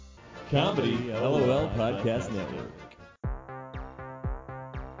Comedy LOL Podcast Network.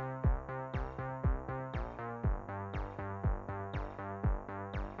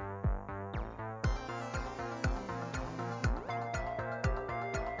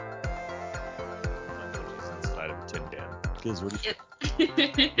 Inside of a tin can. Giz, what do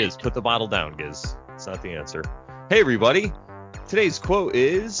you Giz, put the bottle down, Giz. It's not the answer. Hey, everybody. Today's quote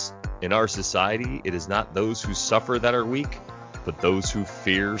is, in our society, it is not those who suffer that are weak, but those who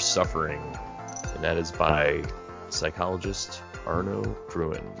fear suffering. And that is by psychologist Arno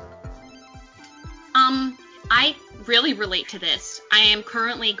Gruen. I really relate to this. I am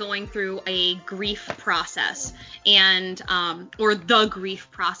currently going through a grief process, and or the grief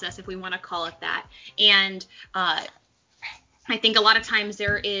process, if we want to call it that. And I think a lot of times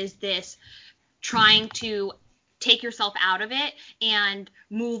there is this trying to take yourself out of it and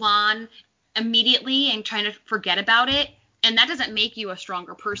move on immediately and trying to forget about it. And that doesn't make you a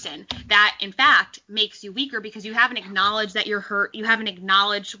stronger person. That, in fact, makes you weaker because you haven't acknowledged that you're hurt. You haven't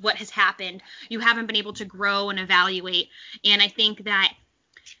acknowledged what has happened. You haven't been able to grow and evaluate. And I think that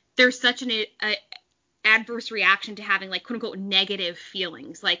there's such an adverse reaction to having, like, quote unquote negative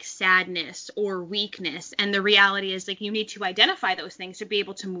feelings like sadness or weakness. And the reality is, like, you need to identify those things to be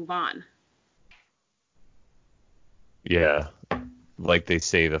able to move on. Yeah. Like they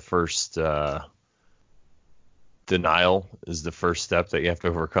say, the first denial is the first step that you have to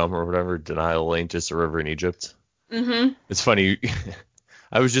overcome or whatever. Denial ain't just a river in Egypt. Mm-hmm. It's funny.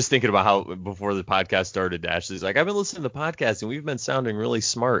 I was just thinking about how before the podcast started, Ashley's like, I've been listening to the podcast and we've been sounding really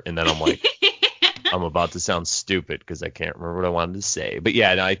smart. And then I'm like, I'm about to sound stupid because I can't remember what I wanted to say. But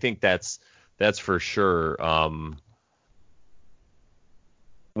yeah, no, I think that's for sure.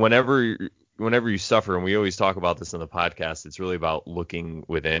 Whenever you suffer, and we always talk about this on the podcast, it's really about looking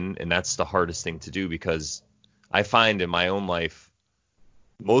within. And that's the hardest thing to do because I find in my own life,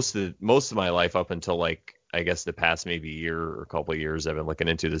 most of my life up until, like, I guess the past maybe year or a couple of years, I've been looking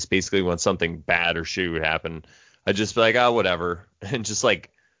into this. Basically, when something bad or shitty would happen, I'd just be like, oh, whatever, and just like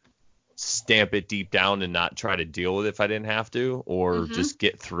stamp it deep down and not try to deal with it if I didn't have to, or just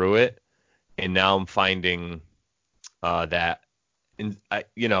get through it. And now I'm finding that, and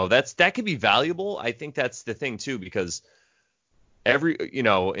that could be valuable. I think that's the thing too, because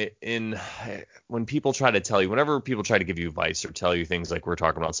when people try to tell you, whenever people try to give you advice or tell you things like we're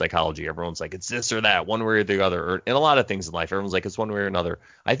talking about psychology, everyone's like, it's this or that, one way or the other, or in a lot of things in life, everyone's like, it's one way or another.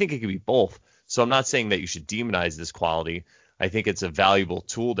 I think it could be both. So I'm not saying that you should demonize this quality. I think it's a valuable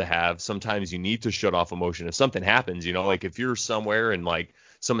tool to have. Sometimes you need to shut off emotion. If something happens, like if you're somewhere and like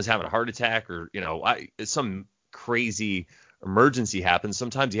someone's having a heart attack or, some crazy emergency happens,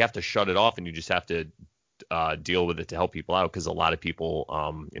 sometimes you have to shut it off and you just have to deal with it to help people out, because a lot of people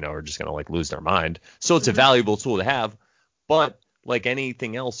are just gonna like lose their mind. So it's a valuable tool to have, but like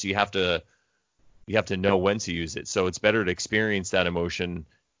anything else, you have to know when to use it. So it's better to experience that emotion,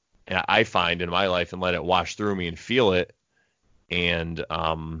 I find, in my life, and let it wash through me and feel it. And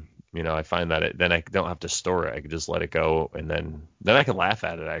I find that then I don't have to store it. I can just let it go, and then I can laugh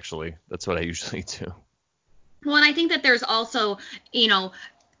at it. Actually, that's what I usually do. Well, and I think that there's also,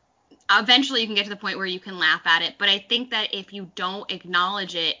 eventually you can get to the point where you can laugh at it. But I think that if you don't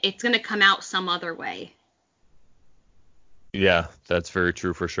acknowledge it, it's going to come out some other way. Yeah, that's very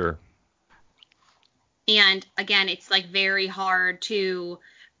true for sure. And again, it's like very hard to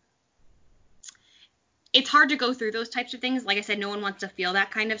go through those types of things. Like I said, no one wants to feel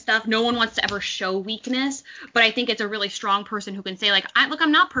that kind of stuff. No one wants to ever show weakness. But I think it's a really strong person who can say, like,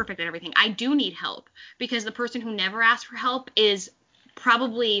 I'm not perfect at everything. I do need help. Because the person who never asks for help is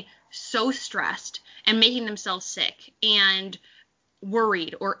probably so stressed and making themselves sick and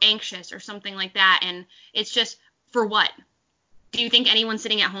worried or anxious or something like that. And it's just, for what? Do you think anyone's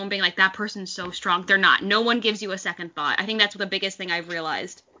sitting at home being like, that person's so strong? They're not. No one gives you a second thought. I think that's the biggest thing I've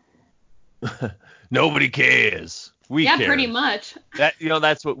realized. Nobody cares. We care. Yeah, pretty much.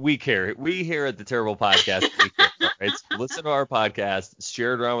 That's what we care. We here at the Terrible Podcast, we care, right? So listen to our podcast,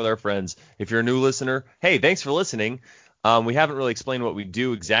 share it around with our friends. If you're a new listener, hey, thanks for listening. We haven't really explained what we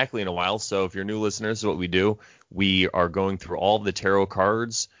do exactly in a while, so if you're new listeners, what we do, we are going through all the tarot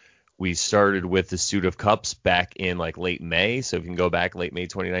cards. We started with the Suit of Cups back in like late May, so if you can go back late May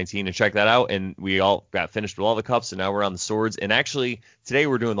 2019 and check that out, and we all got finished with all the cups, and now we're on the swords. And actually, today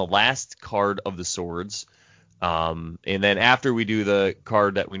we're doing the last card of the swords. And then after we do the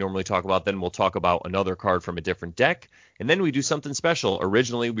card that we normally talk about, then we'll talk about another card from a different deck. And then we do something special.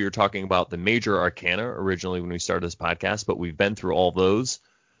 Originally, we were talking about the major arcana originally when we started this podcast, but we've been through all those.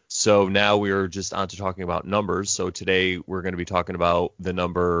 So now we're just on to talking about numbers. So today we're going to be talking about the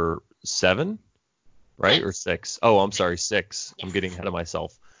number 7, right? Or 6. Oh, I'm sorry, 6. Yes. I'm getting ahead of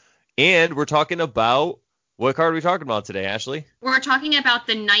myself. And we're talking about, what card are we talking about today, Ashley? We're talking about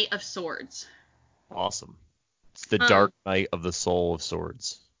the Knight of Swords. Awesome. It's the Dark Knight of the Soul of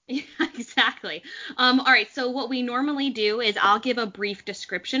Swords. Yeah, exactly. All right, so what we normally do is I'll give a brief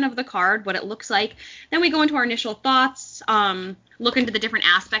description of the card, what it looks like. Then we go into our initial thoughts, look into the different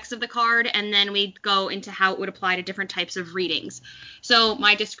aspects of the card, and then we go into how it would apply to different types of readings. So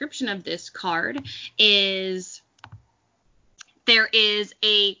my description of this card is... There is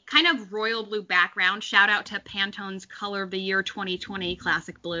a kind of royal blue background. Shout out to Pantone's Color of the Year 2020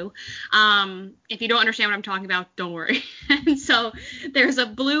 Classic Blue. If you don't understand what I'm talking about, don't worry. And so there's a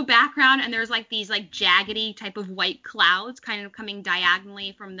blue background, and there's like these like jaggedy type of white clouds kind of coming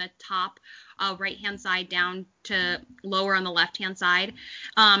diagonally from the top right-hand side down to lower on the left-hand side.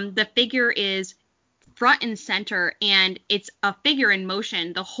 The figure is front and center, and it's a figure in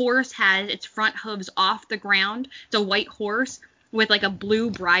motion. The horse has its front hooves off the ground. It's a white horse with like a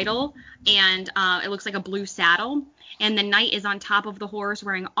blue bridle, and it looks like a blue saddle. And the knight is on top of the horse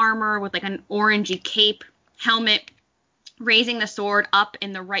wearing armor with like an orangey cape, helmet, raising the sword up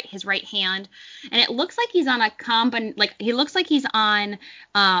in his right hand. And it looks like he's on he looks like he's on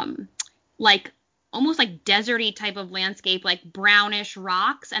like almost like deserty type of landscape, like brownish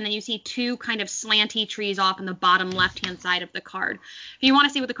rocks, and then you see two kind of slanty trees off in the bottom left-hand side of the card. If you want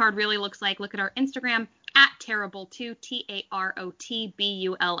to see what the card really looks like, look at our Instagram at Tarotbull2,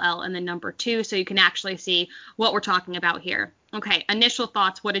 TAROTBULL, and the number 2, so you can actually see what we're talking about here. Okay, initial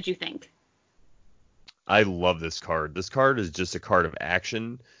thoughts. What did you think? I love this card. This card is just a card of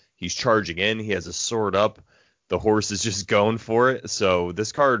action. He's charging in. He has a sword up. The horse is just going for it. So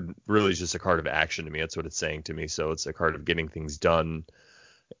this card really is just a card of action to me. That's what it's saying to me. So it's a card of getting things done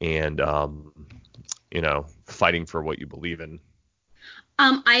and, fighting for what you believe in.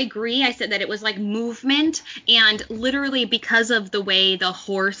 I agree. I said that it was like movement, and literally because of the way the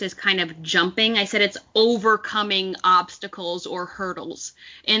horse is kind of jumping, I said it's overcoming obstacles or hurdles.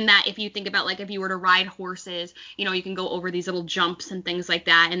 In that, if you think about like if you were to ride horses, you can go over these little jumps and things like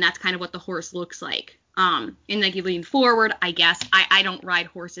that, and that's kind of what the horse looks like. And like you lean forward, I guess. I don't ride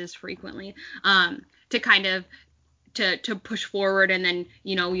horses frequently. To kind of to push forward, and then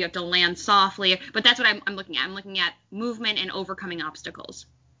you have to land softly, but that's what I'm looking at. I'm looking at movement and overcoming obstacles.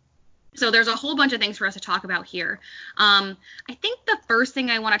 So there's a whole bunch of things for us to talk about here. I think the first thing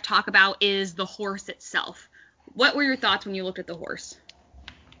I want to talk about is the horse itself. What were your thoughts when you looked at the horse?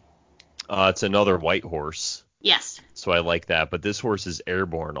 It's another white horse. Yes. So I like that, but this horse is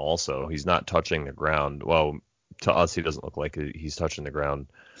airborne also. He's not touching the ground. Well, to us he doesn't look like he's touching the ground.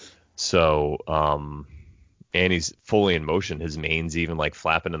 So and he's fully in motion. His mane's even like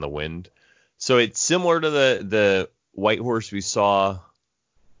flapping in the wind. So it's similar to the white horse we saw.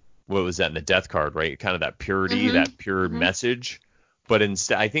 What was that in the death card, right? Kind of that purity, that pure message. But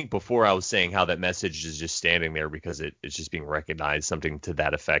instead, I think before I was saying how that message is just standing there because it's just being recognized, something to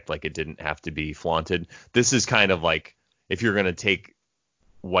that effect, like it didn't have to be flaunted. This is kind of like, if you're going to take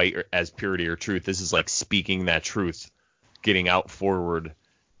white as purity or truth, this is like speaking that truth, getting out forward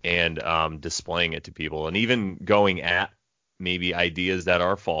and displaying it to people, and even going at maybe ideas that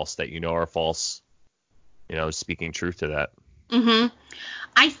are false, that are false, speaking truth to that.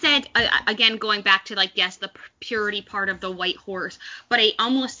 I said, again, going back to like, yes, the purity part of the white horse, but I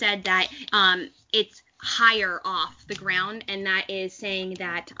almost said that it's higher off the ground, and that is saying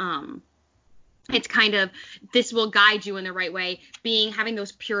that it's kind of, this will guide you in the right way. Having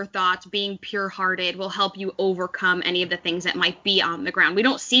those pure thoughts, being pure-hearted will help you overcome any of the things that might be on the ground. We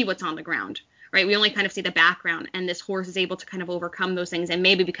don't see what's on the ground, right? We only kind of see the background, and this horse is able to kind of overcome those things. And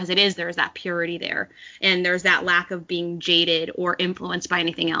maybe because there's that purity there, and there's that lack of being jaded or influenced by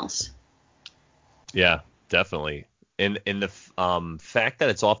anything else. Yeah, definitely. And the fact that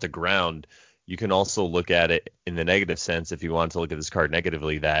it's off the ground, you can also look at it in the negative sense, if you want to look at this card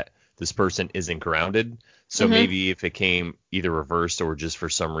negatively, that this person isn't grounded. So maybe if it came either reversed or just for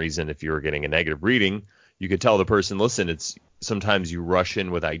some reason, if you were getting a negative reading, you could tell the person, listen, it's sometimes you rush in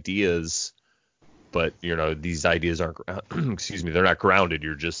with ideas, but these ideas aren't, they're not grounded.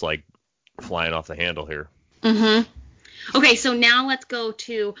 You're just like flying off the handle here. Okay, so now let's go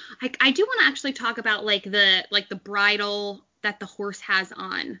to, I do want to actually talk about like the bridle that the horse has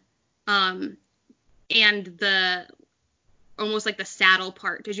on, and the almost like the saddle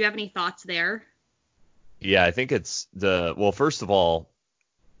part. Did you have any thoughts there? Yeah, I think it's well, first of all,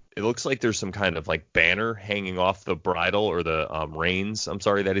 it looks like there's some kind of like banner hanging off the bridle or the reins,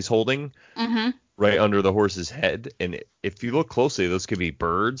 that he's holding right under the horse's head. And if you look closely, those could be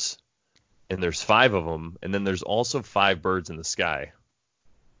birds, and there's 5 of them. And then there's also 5 birds in the sky.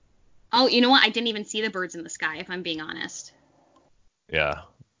 Oh, you know what? I didn't even see the birds in the sky, if I'm being honest. Yeah.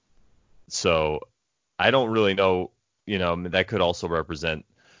 So I don't really know, I mean, that could also represent,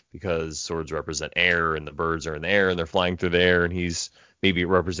 because swords represent air and the birds are in the air and they're flying through the air, and maybe it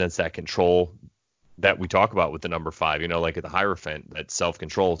represents that control that we talk about with the number 5, like at the Hierophant, that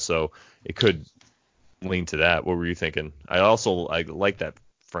self-control. So it could lean to that. What were you thinking? I like that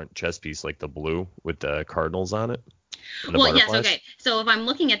front chest piece, like the blue with the cardinals on it. Well, yes, okay. So if I'm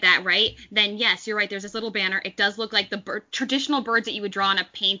looking at that, right, then yes, you're right. There's this little banner. It does look like the traditional birds that you would draw in a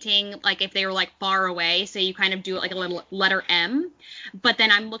painting, like if they were like far away. So you kind of do it like a little letter M. But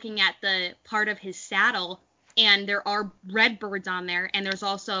then I'm looking at the part of his saddle, and there are red birds on there, and there's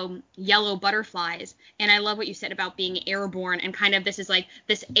also yellow butterflies. And I love what you said about being airborne, and kind of this is like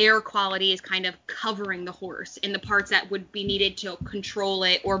this air quality is kind of covering the horse in the parts that would be needed to control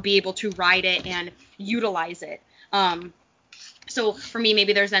it or be able to ride it and utilize it. So for me,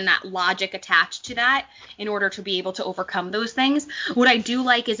 maybe there's then that logic attached to that in order to be able to overcome those things. What I do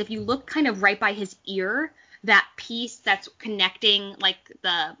like is if you look kind of right by his ear, that piece that's connecting like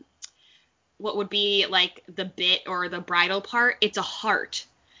what would be like the bit or the bridle part, it's a heart.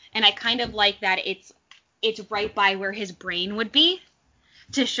 And I kind of like that it's right by where his brain would be,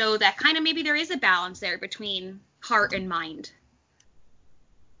 to show that kind of maybe there is a balance there between heart and mind.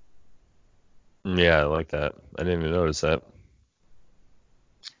 Yeah, I like that. I didn't even notice that.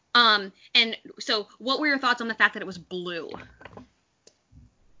 And so what were your thoughts on the fact that it was blue?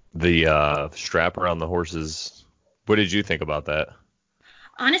 The strap around the horses. What did you think about that?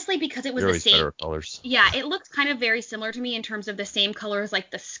 Honestly, because it was They're the same. Better colors. Yeah, it looked kind of very similar to me in terms of the same colors like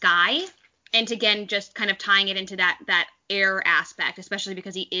the sky. And again, just kind of tying it into that air aspect, especially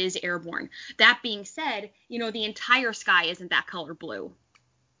because he is airborne. That being said, the entire sky isn't that color blue.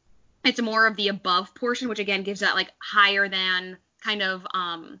 It's more of the above portion, which again gives that like higher than kind of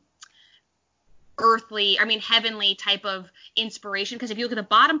heavenly type of inspiration. Because if you look at the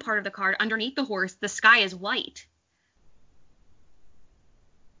bottom part of the card, underneath the horse, the sky is white.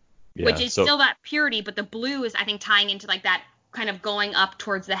 Yeah, which is still that purity, but the blue is, I think, tying into like that kind of going up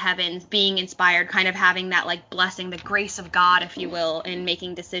towards the heavens, being inspired, kind of having that like blessing, the grace of God, if you will, in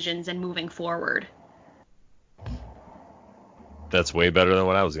making decisions and moving forward. That's way better than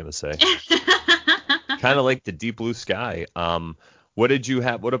what I was going to say. Kind of like the deep blue sky. What did you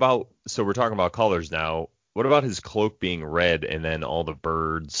have? What about, so we're talking about colors now. What about his cloak being red and then all the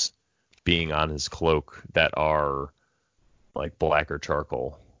birds being on his cloak that are like black or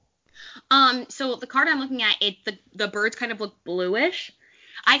charcoal? So the card I'm looking at, the birds kind of look bluish.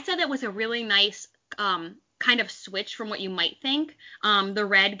 I said that was a really nice kind of switch from what you might think. The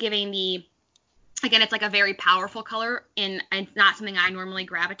red giving again, it's like a very powerful color, and it's not something I normally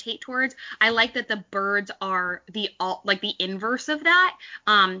gravitate towards. I like that the birds are the inverse of that.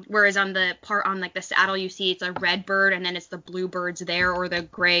 Whereas on the part on like the saddle, you see it's a red bird, and then it's the blue birds there, or the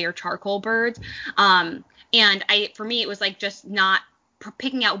gray or charcoal birds. And for me, it was like just not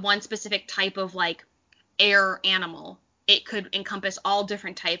picking out one specific type of like air animal. It could encompass all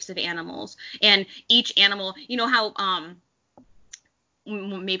different types of animals, and each animal, how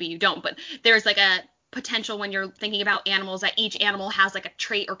maybe you don't, but there's like a potential when you're thinking about animals that each animal has like a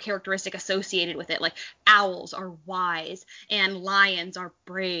trait or characteristic associated with it. Like owls are wise and lions are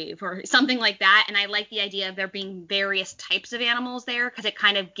brave or something like that. And I like the idea of there being various types of animals there, because it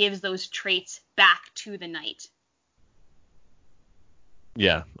kind of gives those traits back to the knight.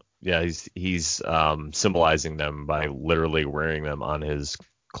 Yeah. Yeah, he's symbolizing them by literally wearing them on his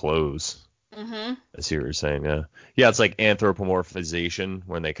clothes. Mm-hmm. I see what you're saying. Yeah, it's like anthropomorphization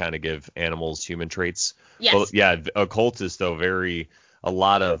when they kind of give animals human traits. Yes. Well, yeah, occultist though, a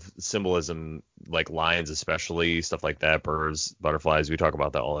lot of symbolism, like lions especially, stuff like that, birds, butterflies. We talk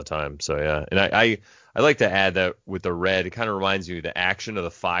about that all the time. So yeah, and I like to add that with the red, it kind of reminds me of the action of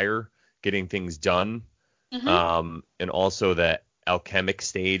the fire, getting things done, and also that alchemic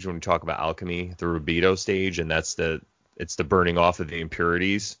stage when we talk about alchemy, the rubedo stage, and it's the burning off of the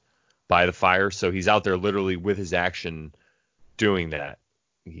impurities by the fire. So he's out there literally with his action doing that.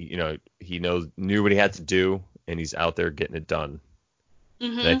 He knew what he had to do, and he's out there getting it done.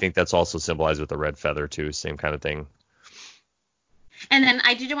 Mm-hmm. And I think that's also symbolized with the red feather too, same kind of thing. And then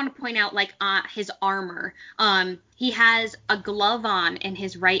I did want to point out like his armor. He has a glove on in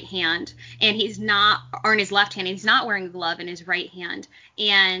his right hand, and in his left hand, he's not wearing a glove in his right hand.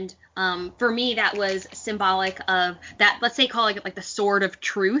 And for me, that was symbolic of that. Let's say call it like the sword of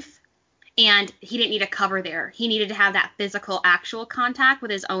truth. And he didn't need a cover there. He needed to have that physical, actual contact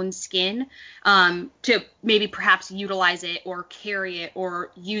with his own skin to maybe perhaps utilize it or carry it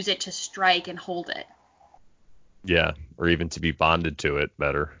or use it to strike and hold it. Yeah, or even to be bonded to it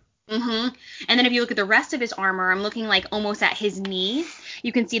better. And then if you look at the rest of his armor, I'm looking like almost at his knee.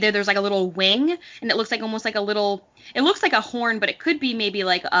 You can see there's like a little wing, and it looks like almost like it looks like a horn, but it could be maybe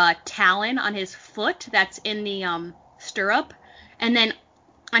like a talon on his foot that's in the stirrup. And then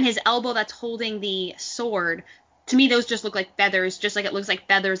on his elbow that's holding the sword, to me those just look like feathers, just like it looks like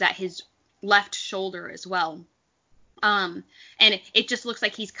feathers at his left shoulder as well. And it just looks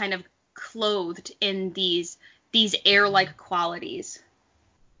like he's kind of clothed in these air-like qualities.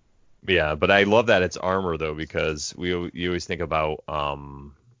 Yeah, but I love that it's armor though, because you always think about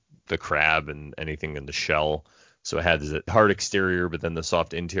the crab and anything in the shell. So it has a hard exterior, but then the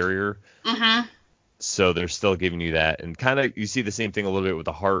soft interior. So they're still giving you that, and kind of you see the same thing a little bit with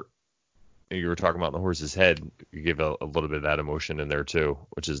the heart. You were talking about the horse's head. You give a little bit of that emotion in there too,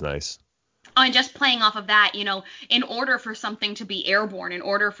 which is nice. Oh, and just playing off of that, in order for something to be airborne, in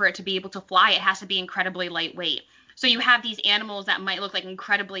order for it to be able to fly, it has to be incredibly lightweight. So you have these animals that might look like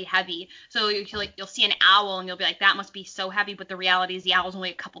incredibly heavy. So you'll see an owl and you'll be like, that must be so heavy. But the reality is the owl's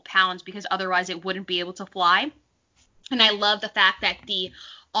only a couple pounds, because otherwise it wouldn't be able to fly. And I love the fact that the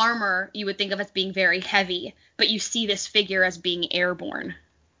armor you would think of as being very heavy, but you see this figure as being airborne.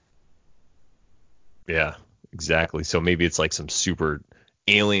 Yeah, exactly. So maybe it's like some super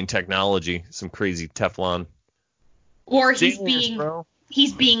alien technology, some crazy Teflon. Or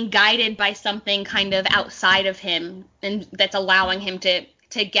he's being guided by something kind of outside of him, and that's allowing him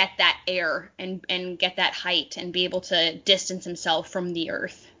to get that air and get that height and be able to distance himself from the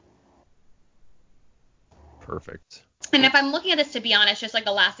earth. Perfect. And if I'm looking at this, to be honest, just like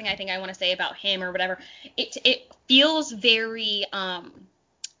the last thing I think I want to say about him or whatever, it feels very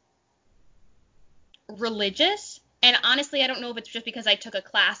religious. And honestly, I don't know if it's just because I took a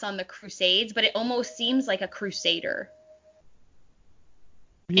class on the Crusades, but it almost seems like a crusader.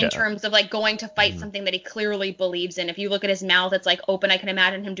 Yeah. In terms of like going to fight something that he clearly believes in. If you look at his mouth, it's like open. I can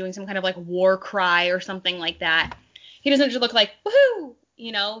imagine him doing some kind of like war cry or something like that. He doesn't just look like woohoo,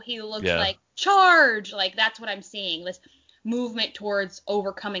 he looks like charge. Like that's what I'm seeing. This movement towards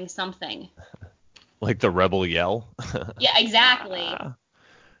overcoming something. Like the rebel yell. Yeah, exactly.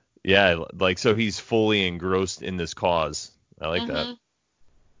 Yeah, like so he's fully engrossed in this cause. I like that.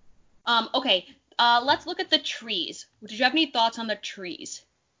 Okay. Let's look at the trees. Did you have any thoughts on the trees?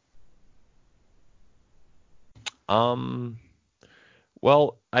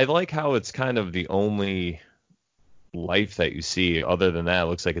 Well, I like how it's kind of the only life that you see. Other than that, it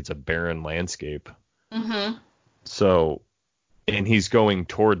looks like it's a barren landscape. So, and he's going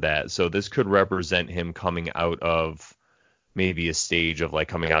toward that. So this could represent him coming out of maybe a stage of like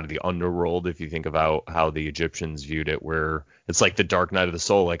coming out of the underworld, if you think about how the Egyptians viewed it, where it's like the dark night of the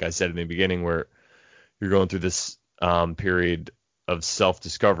soul, like I said in the beginning, where you're going through this period of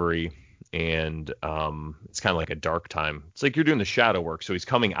self-discovery, and it's kind of like a dark time. It's like you're doing the shadow work. So he's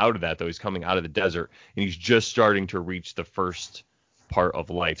coming out of that, though. He's coming out of the desert, and he's just starting to reach the first part of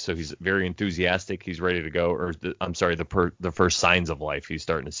life. So he's very enthusiastic. He's ready to go. Or the first signs of life. He's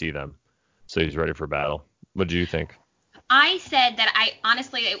starting to see them. So he's ready for battle. What do you think? I said that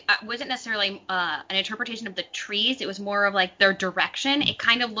it wasn't necessarily an interpretation of the trees. It was more of like their direction. It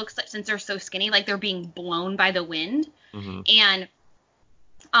kind of looks like, since they're so skinny, like they're being blown by the wind. And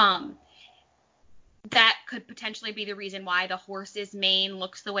that could potentially be the reason why the horse's mane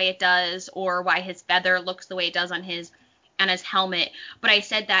looks the way it does, or why his feather looks the way it does on his helmet. But I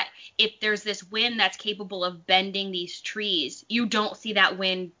said that if there's this wind that's capable of bending these trees, you don't see that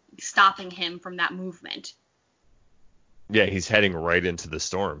wind stopping him from that movement. Yeah, he's heading right into the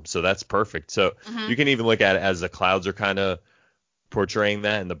storm. So that's perfect. So you can even look at it as the clouds are kind of portraying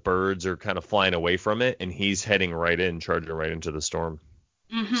that, and the birds are kind of flying away from it, and he's heading right in, charging right into the storm.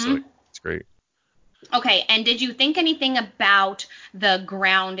 So it's great. Okay, and did you think anything about the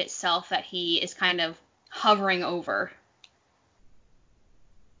ground itself that he is kind of hovering over?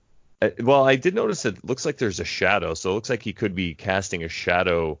 Well, I did notice it looks like there's a shadow, so it looks like he could be casting a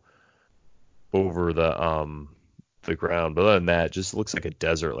shadow over the ground. But other than that, it just looks like a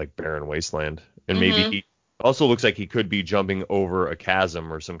desert, like barren wasteland. And maybe he also looks like he could be jumping over a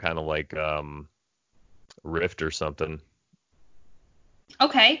chasm or some kind of like rift or something.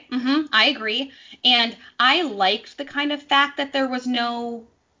 Okay, I agree. And I liked the kind of fact that there was no,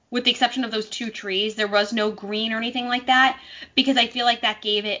 with the exception of those two trees, there was no green or anything like that, because I feel like that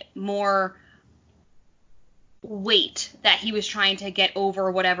gave it more weight that he was trying to get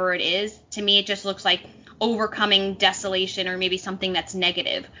over whatever it is. To me, it just looks like overcoming desolation, or maybe something that's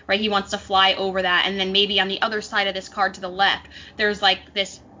negative, right? He wants to fly over that, and then maybe on the other side of this card to the left, there's like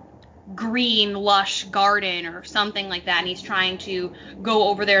this green lush garden or something like that, and he's trying to go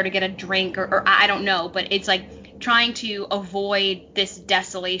over there to get a drink, or I don't know, but it's like trying to avoid this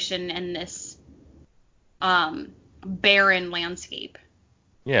desolation and this barren landscape.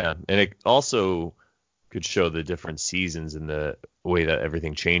 Yeah, and it also could show the different seasons and the way that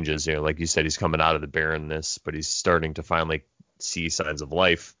everything changes. You know, like you said, he's coming out of the barrenness, but he's starting to finally see signs of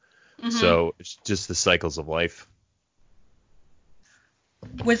life. Mm-hmm. So it's just the cycles of life.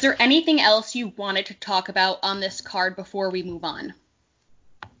 Was there anything else you wanted to talk about on this card before we move on?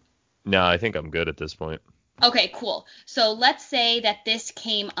 No, I think I'm good at this point. Okay, cool. So let's say that this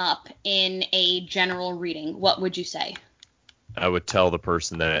came up in a general reading. What would you say? I would tell the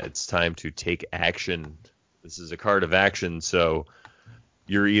person that it's time to take action. This is a card of action, so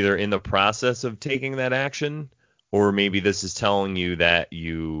you're either in the process of taking that action, or maybe this is telling you that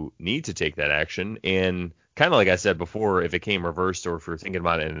you need to take that action. And kind of like I said before, if it came reversed, or if we're thinking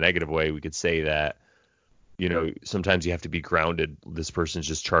about it in a negative way, we could say that, you know, sometimes you have to be grounded. This person's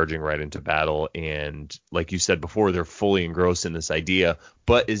just charging right into battle. And like you said before, they're fully engrossed in this idea.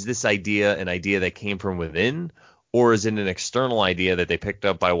 But is this idea an idea that came from within? Or is it an external idea that they picked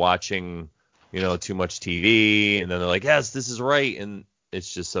up by watching, you know, too much TV? And then they're like, yes, this is right. And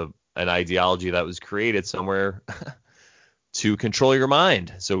it's just an ideology that was created somewhere to control your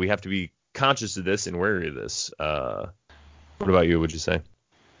mind. So we have to be conscious of this and wary of this. What about you? Would you say?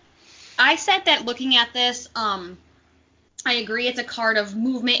 I said that looking at this, I agree it's a card of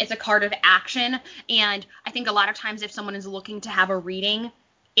movement, it's a card of action, and I think a lot of times if someone is looking to have a reading,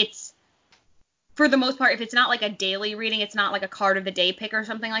 it's, for the most part, if it's not like a daily reading, it's not like a card of the day pick or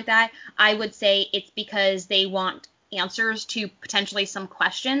something like that, I would say it's because they want answers to potentially some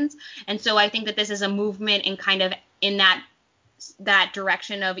questions. And so I think that this is a movement and kind of in that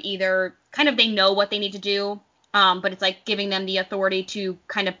direction of either kind of they know what they need to do, but it's like giving them the authority to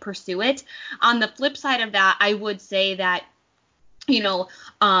kind of pursue it. On the flip side of that, I would say that, you know,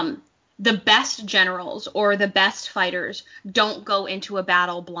 the best generals or the best fighters don't go into a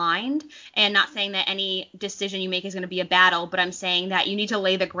battle blind. And not saying that any decision you make is going to be a battle, but I'm saying that you need to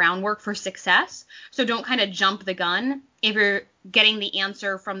lay the groundwork for success. So don't kind of jump the gun. If you're getting the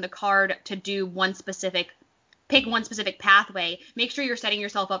answer from the card to do pick one specific pathway, make sure you're setting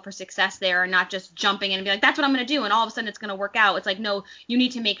yourself up for success there and not just jumping in and be like, that's what I'm going to do, and all of a sudden it's going to work out. It's like, no, you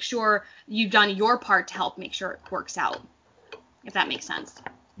need to make sure you've done your part to help make sure it works out, if that makes sense.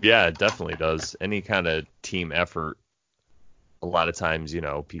 Yeah, it definitely does. Any kind of team effort, a lot of times, you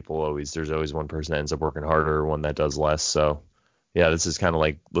know, there's always one person that ends up working harder, one that does less. So, yeah, this is kind of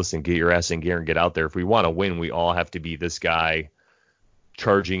like, listen, get your ass in gear and get out there. If we want to win, we all have to be this guy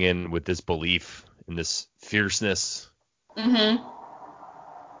charging in with this belief and this fierceness. Mm-hmm.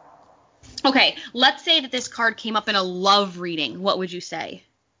 Okay, let's say that this card came up in a love reading. What would you say?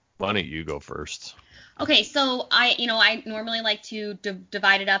 Why don't you go first? Okay, so I normally like to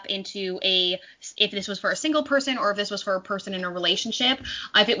divide it up into if this was for a single person or if this was for a person in a relationship.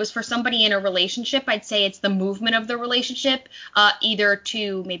 If it was for somebody in a relationship, I'd say it's the movement of the relationship, either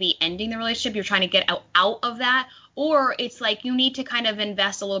to maybe ending the relationship, you're trying to get out of that, or it's like you need to kind of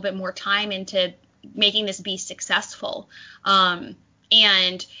invest a little bit more time into making this be successful.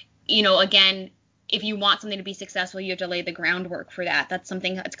 And, you know, again, if you want something to be successful, you have to lay the groundwork for that. That's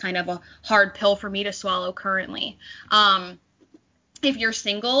something that's kind of a hard pill for me to swallow currently. If you're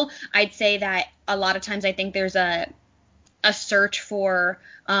single, I'd say that a lot of times I think there's a search for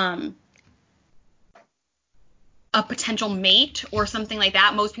a potential mate or something like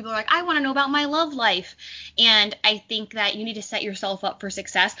that. Most people are like, I want to know about my love life. And I think that you need to set yourself up for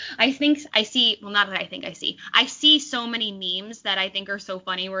success. I see so many memes that I think are so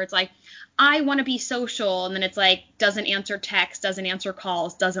funny where it's like, I want to be social. And then it's like, doesn't answer texts, doesn't answer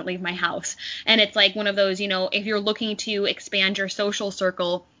calls, doesn't leave my house. And it's like one of those, you know, if you're looking to expand your social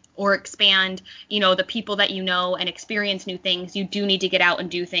circle or expand, you know, the people that you know and experience new things, you do need to get out and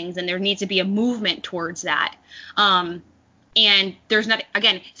do things. And there needs to be a movement towards that. And there's not,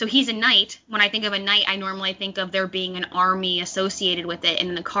 again, so he's a knight. When I think of a knight, I normally think of there being an army associated with it. And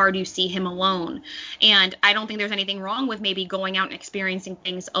in the card, you see him alone. And I don't think there's anything wrong with maybe going out and experiencing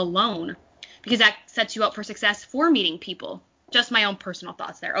things alone, because that sets you up for success for meeting people. Just my own personal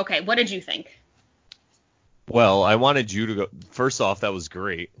thoughts there. Okay, what did you think? Well, I wanted you to go. First off, that was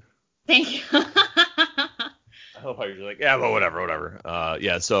great. Thank you. Oh, you're like, yeah, but whatever.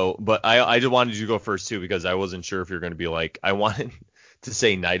 Yeah, so, but I just wanted you to go first, too, because I wasn't sure if you're going to be like, I wanted to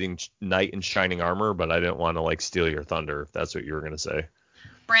say knight in shining armor, but I didn't want to, like, steal your thunder, if that's what you were going to say.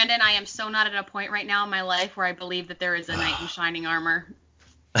 Brandon, I am so not at a point right now in my life where I believe that there is a knight in shining armor.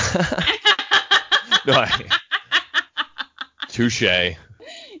 No, touche.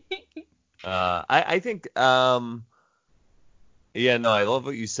 I think Yeah, no, I love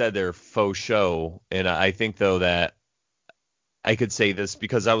what you said there, faux show. And I think, though, that I could say this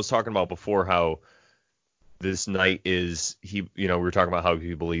because I was talking about before how this knight is, we were talking about how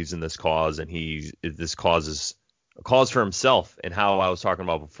he believes in this cause, and this cause is a cause for himself, and how I was talking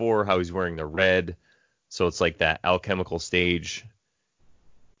about before how he's wearing the red. So it's like that alchemical stage.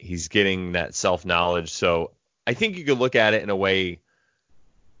 He's getting that self-knowledge. So I think you could look at it in a way,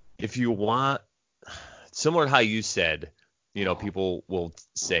 if you want, similar to how you said, people will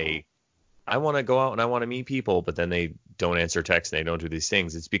say, I want to go out and I want to meet people, but then they don't answer texts and they don't do these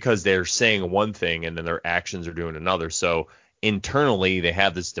things. It's because they're saying one thing and then their actions are doing another. So internally they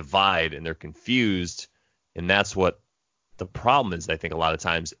have this divide and they're confused. And that's what the problem is, I think, a lot of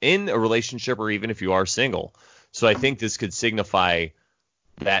times in a relationship, or even if you are single. So I think this could signify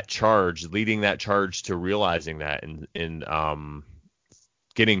that charge, leading that charge to realizing that, and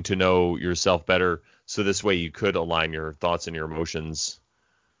getting to know yourself better. So this way you could align your thoughts and your emotions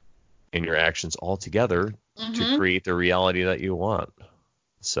and your actions all together to create the reality that you want.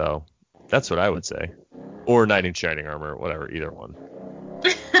 So that's what I would say. Or knight in shining armor, whatever, either one.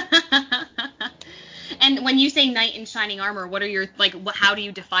 And when you say knight in shining armor, what are your, how do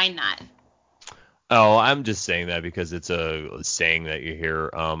you define that? Oh, I'm just saying that because it's a saying that you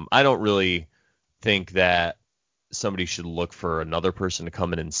hear. I don't really think that somebody should look for another person to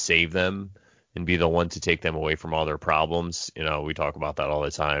come in and save them and be the one to take them away from all their problems. We talk about that all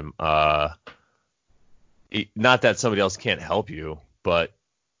the time. Not that somebody else can't help you, but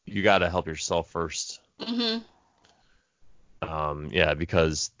you got to help yourself first. Mm-hmm. Yeah,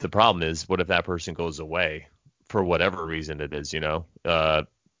 because the problem is, what if that person goes away for whatever reason it is,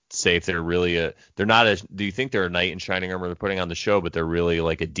 say if they're really do you think they're a knight in shining armor they're putting on the show, but they're really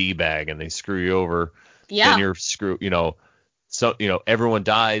like a D-bag and they screw you over? Yeah. Then you're screwed, so, everyone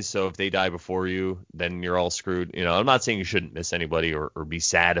dies. So if they die before you, then you're all screwed. I'm not saying you shouldn't miss anybody or be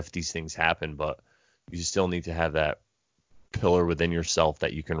sad if these things happen, but you still need to have that pillar within yourself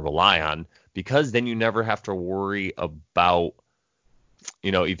that you can rely on, because then you never have to worry about,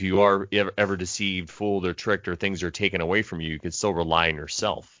 if you are ever deceived, fooled, or tricked, or things are taken away from you, you can still rely on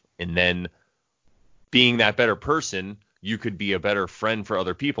yourself. And then being that better person, you could be a better friend for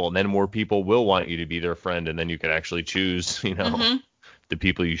other people, and then more people will want you to be their friend, and then you could actually choose, the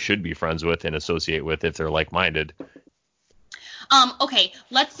people you should be friends with and associate with if they're like-minded. Okay,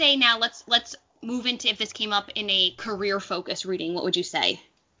 let's say now let's move into, if this came up in a career focus reading, what would you say?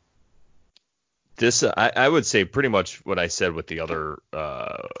 This I would say pretty much what I said with the other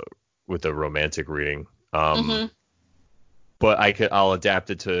with the romantic reading. But I'll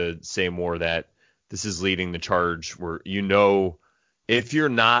adapt it to say more that this is leading the charge where, if you're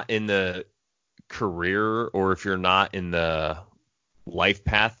not in the career, or if you're not in the life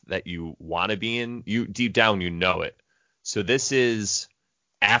path that you want to be in, you deep down, it. So this is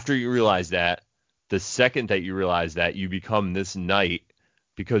after you realize that. The second that you realize that, you become this knight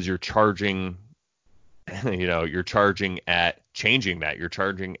because you're charging, you're charging at changing that. You're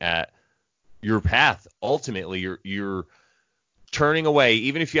charging at your path. Ultimately, you're turning away.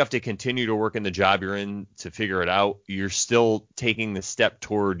 Even if you have to continue to work in the job you're in to figure it out, you're still taking the step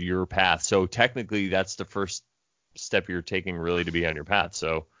toward your path. So technically, that's the first step you're taking really to be on your path.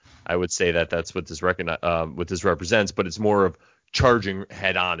 So I would say that that's what this represents, but it's more of charging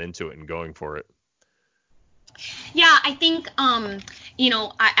head on into it and going for it. Yeah, I think,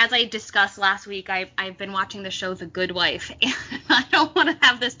 as I discussed last week, I've been watching the show The Good Wife, and I don't want to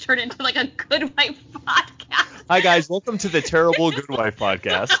have this turn into like a Good Wife podcast. Hi, guys. Welcome to the Terrible Good Wife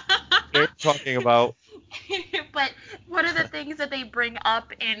podcast. They're talking about... But one of the things that they bring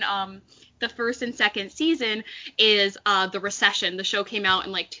up in the first and second season is the recession. The show came out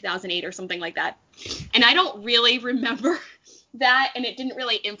in like 2008 or something like that. And I don't really remember that, and it didn't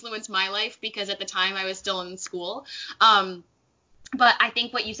really influence my life because at the time I was still in school. But I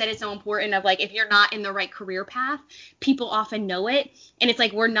think what you said is so important, of like, if you're not in the right career path, people often know it. And it's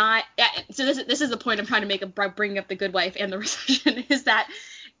like, we're not. So this is the point I'm trying to make, bringing up The Good Wife and the recession, is that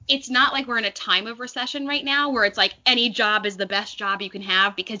it's not like we're in a time of recession right now where it's like any job is the best job you can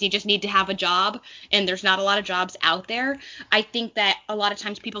have because you just need to have a job and there's not a lot of jobs out there. I think that a lot of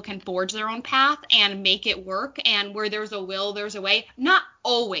times people can forge their own path and make it work, and where there's a will, there's a way. Not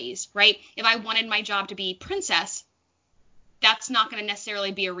always, right? If I wanted my job to be princess, that's not going to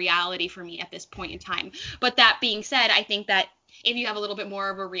necessarily be a reality for me at this point in time. But that being said, I think that if you have a little bit more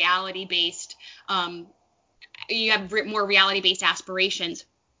of a reality-based, you have more reality-based aspirations,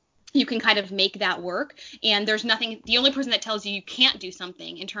 you can kind of make that work. And there's nothing, the only person that tells you you can't do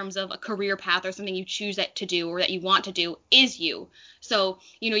something in terms of a career path or something you choose to do or that you want to do is you. So,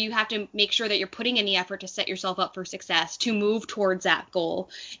 you have to make sure that you're putting in the effort to set yourself up for success, to move towards that goal.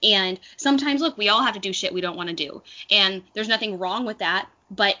 And sometimes, look, we all have to do shit we don't want to do. And there's nothing wrong with that.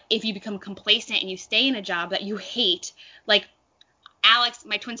 But if you become complacent and you stay in a job that you hate, like Alex,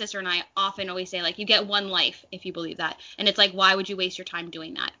 my twin sister, and I often always say, like, you get one life if you believe that. And it's like, why would you waste your time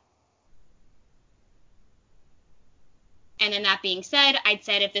doing that? And then that being said, I'd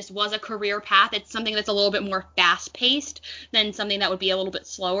said if this was a career path, it's something that's a little bit more fast-paced than something that would be a little bit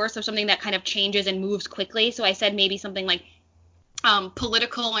slower. So something that kind of changes and moves quickly. So I said maybe something like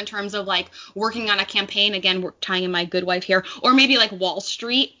political in terms of like working on a campaign. Again, we're tying in my good wife here. Or maybe like Wall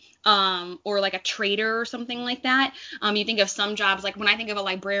Street. Or like a trader or something like that. You think of some jobs, like when I think of a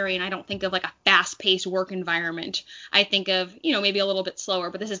librarian, I don't think of like a fast-paced work environment. I think of, maybe a little bit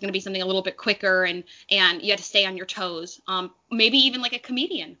slower, but this is going to be something a little bit quicker and you have to stay on your toes. Maybe even like a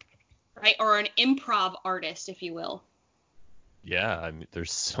comedian, right? Or an improv artist, if you will. Yeah, I mean,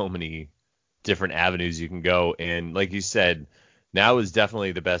 there's so many different avenues you can go. And like you said, now is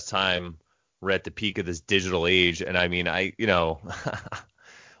definitely the best time. We're at the peak of this digital age. And I mean,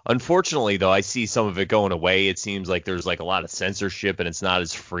 unfortunately, though, I see some of it going away. It seems like there's like a lot of censorship and it's not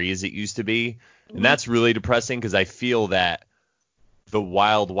as free as it used to be. Mm-hmm. And that's really depressing because I feel that the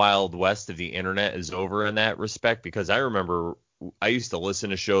wild, wild west of the internet is over in that respect, because I remember I used to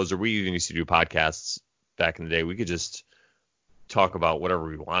listen to shows, or we even used to do podcasts back in the day. We could just talk about whatever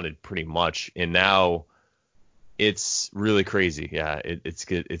we wanted pretty much. And now it's really crazy. Yeah, it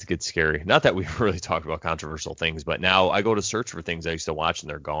gets scary. Not that we really talk about controversial things, but now I go to search for things I used to watch and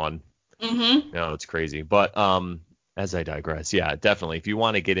they're gone. Mm-hmm. It's crazy. But as I digress, yeah, definitely. If you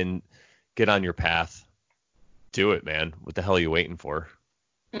want to get on your path, do it, man. What the hell are you waiting for?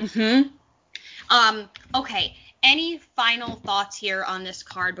 Mm-hmm. Okay. Any final thoughts here on this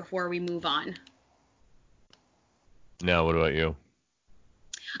card before we move on? No, what about you?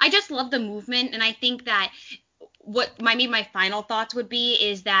 I just love the movement, and I think that what my final thoughts would be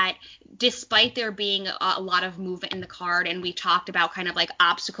is that despite there being a lot of movement in the card, and we talked about kind of like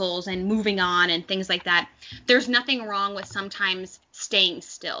obstacles and moving on and things like that, there's nothing wrong with sometimes staying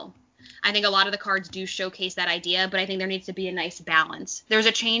still. I think a lot of the cards do showcase that idea, but I think there needs to be a nice balance. There's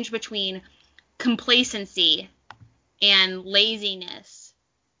a change between complacency and laziness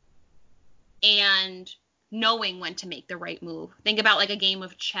and knowing when to make the right move. Think about like a game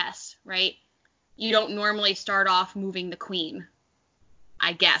of chess, right? You don't normally start off moving the queen,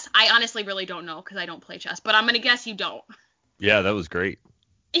 I guess. I honestly really don't know because I don't play chess, but I'm going to guess you don't. Yeah, that was great.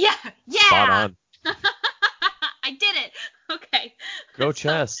 Yeah. Spot on. I did it. Okay. Go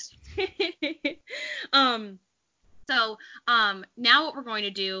chess. So now what we're going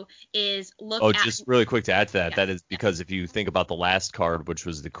to do is look at... just really quick to add to that. Yeah. That is because if you think about the last card, which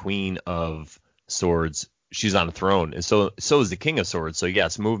was the Queen of Swords, she's on a throne. And so is the King of Swords. So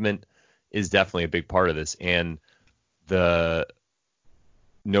yes, movement is definitely a big part of this. And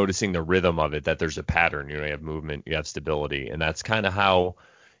noticing the rhythm of it, that there's a pattern, you have movement, you have stability. And that's kind of how,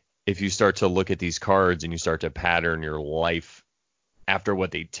 if you start to look at these cards and you start to pattern your life after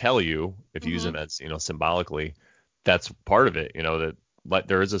what they tell you, if you use them as, symbolically, that's part of it, that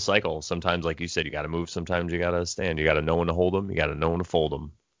there is a cycle. Sometimes, like you said, you got to move. Sometimes you got to stand. You got to know when to hold them. You got to know when to fold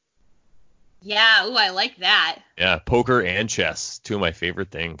them. Yeah. Ooh, I like that. Yeah. Poker and chess. Two of my favorite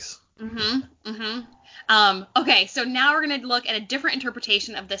things. Okay, so now we're going to look at a different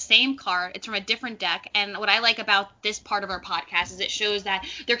interpretation of the same card. It's from a different deck, and what I like about this part of our podcast is it shows that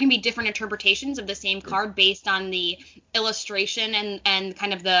there can be different interpretations of the same card based on the illustration and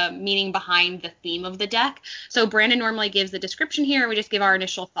kind of the meaning behind the theme of the deck. So Brandon normally gives the description here, and we just give our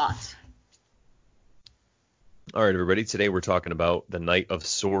initial thoughts. All right, everybody. Today we're talking about the Knight of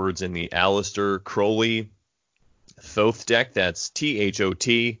Swords in the Aleister Crowley Thoth deck. That's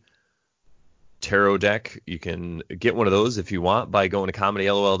THOT. Tarot deck. You can get one of those if you want by going to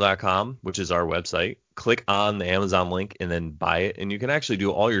comedylol.com, which is our website. Click on the Amazon link and then buy it. And you can actually do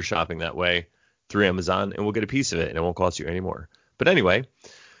all your shopping that way through Amazon, and we'll get a piece of it, and it won't cost you any more. But anyway,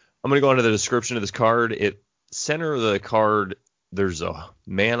 I'm going to go into the description of this card. Center of the card, there's a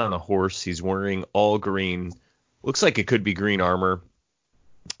man on a horse. He's wearing all green. Looks like it could be green armor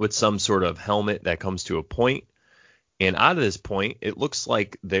with some sort of helmet that comes to a point. And out of this point, it looks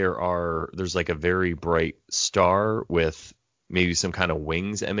like there's like a very bright star with maybe some kind of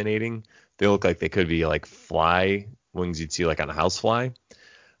wings emanating. They look like they could be like fly wings you'd see like on a housefly.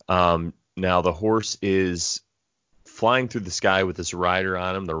 Now the horse is flying through the sky with this rider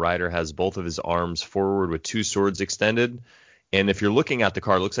on him. The rider has both of his arms forward with two swords extended, And if you're looking at the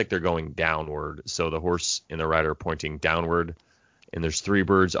card, it looks like they're going downward. So the horse and the rider are pointing downward, and there's 3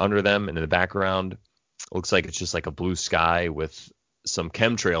 birds under them. And in the background, it looks like it's just like a blue sky with some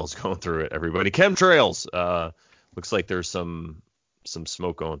chemtrails going through it. Everybody, chemtrails. Looks like there's some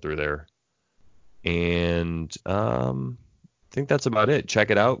smoke going through there. And I think that's about it. Check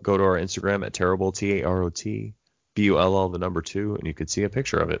it out. Go to our Instagram at Tarotbull, TAROTBULL 2, and you could see a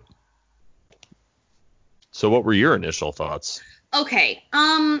picture of it. So what were your initial thoughts? Okay.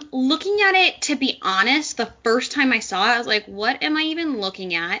 Looking at it, to be honest, the first time I saw it, I was like, what am I even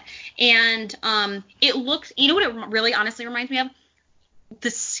looking at? And it looks, you know what it really honestly reminds me of? The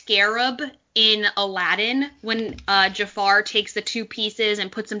scarab in Aladdin when Jafar takes the 2 pieces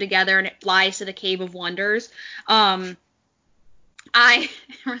and puts them together and it flies to the Cave of Wonders. I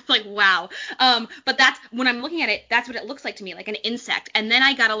was like, wow. But that's, when I'm looking at it, that's what it looks like to me, like an insect. And then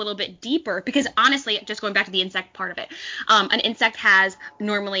I got a little bit deeper because honestly, just going back to the insect part of it, an insect has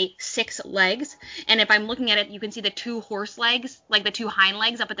normally 6 legs. And if I'm looking at it, you can see the 2 horse legs, like the 2 hind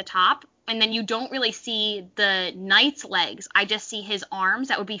legs up at the top. And then you don't really see the knight's legs. I just see his arms.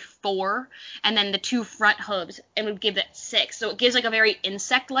 That would be 4. And then the 2 front hooves, it would give it 6. So it gives like a very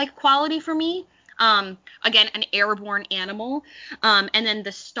insect-like quality for me. Again, an airborne animal. And then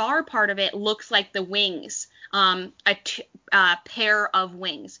the star part of it looks like the wings, a pair of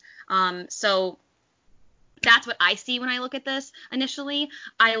wings. So that's what I see when I look at this initially.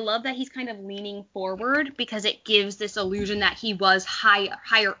 I love that he's kind of leaning forward because it gives this illusion that he was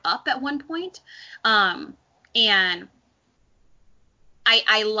higher up at one point. And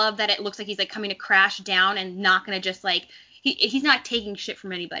I love that it looks like he's like coming to crash down and not going to just like, he's not taking shit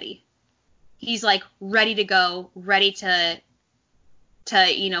from anybody. He's like ready to go, ready to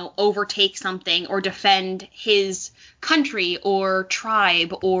overtake something or defend his country or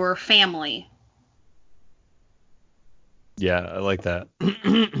tribe or family. Yeah, I like that.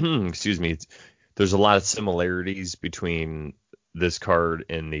 Excuse me. There's a lot of similarities between this card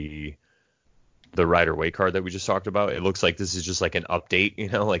and the Rider-Waite card that we just talked about. It looks like this is just like an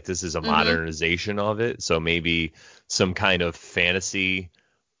update, like this is a modernization of it. So maybe some kind of fantasy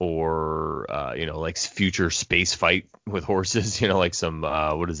or like future space fight with horses, like some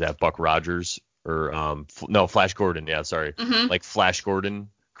what is that, Buck Rogers or Flash Gordon, sorry, like Flash Gordon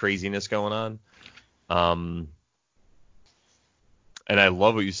craziness going on. And I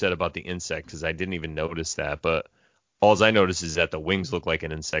love what you said about the insect because I didn't even notice that, but all I noticed is that the wings look like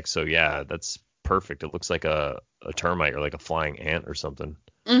an insect. So yeah, that's perfect. It looks like a termite or like a flying ant or something,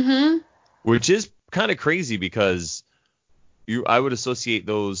 which is kind of crazy because I would associate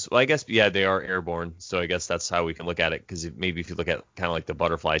those. Well, I guess, yeah, they are airborne. So I guess that's how we can look at it. Because maybe if you look at kind of like the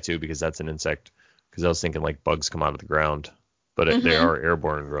butterfly too, because that's an insect. Because I was thinking like bugs come out of the ground, but they are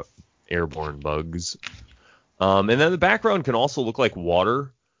airborne bugs. And then the background can also look like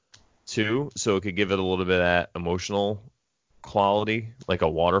water too. So it could give it a little bit of that emotional quality, like a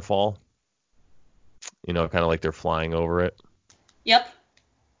waterfall. Kind of like they're flying over it. Yep.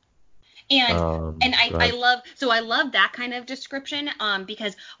 And I love that kind of description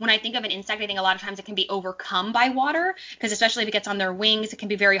because when I think of an insect, I think a lot of times it can be overcome by water because especially if it gets on their wings, it can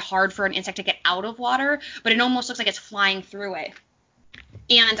be very hard for an insect to get out of water, but it almost looks like it's flying through it.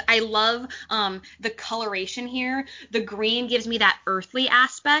 And I love the coloration here. The green gives me that earthly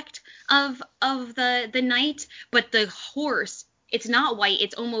aspect of the knight, but the horse, it's not white,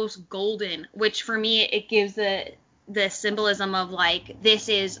 it's almost golden, which for me it gives the symbolism of like this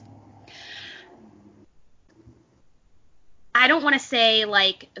is, I don't want to say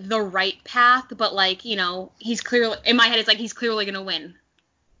like the right path, but like, he's clearly, in my head, it's like he's clearly going to win.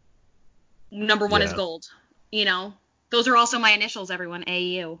 Number 1 is gold, Those are also my initials, everyone,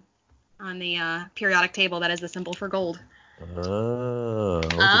 AU, on the periodic table. That is the symbol for gold. Oh,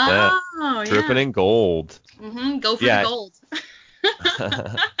 look at that. Dripping in gold. Go for the gold.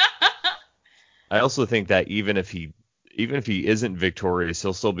 I also think that even if he isn't victorious,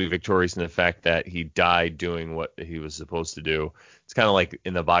 he'll still be victorious in the fact that he died doing what he was supposed to do. It's kind of like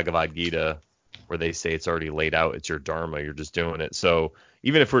in the Bhagavad Gita where they say it's already laid out. It's your dharma. You're just doing it. So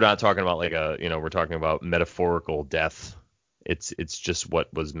even if we're not talking about like we're talking about metaphorical death, it's just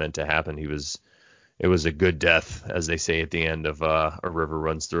what was meant to happen. It was a good death, as they say at the end of A River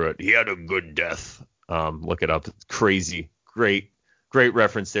Runs Through It. He had a good death. Look it up. It's crazy. Great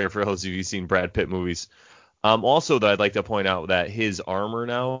reference there for those of you who've seen Brad Pitt movies. Also, though, I'd like to point out that his armor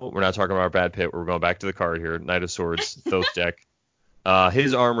now, we're not talking about Brad Pitt. We're going back to the card here. Knight of Swords, Thoth deck.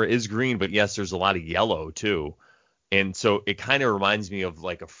 His armor is green, but yes, there's a lot of yellow too. And so it kind of reminds me of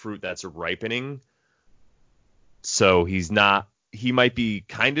like a fruit that's ripening. So he might be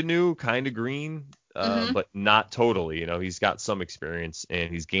kind of new, kind of green. but not totally. You know, he's got some experience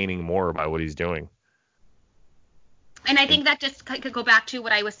and he's gaining more by what he's doing. And I think that just could go back to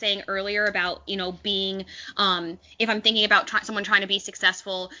what I was saying earlier about, you know, being, if I'm thinking about someone trying to be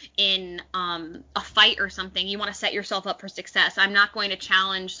successful in a fight or something, you want to set yourself up for success. I'm not going to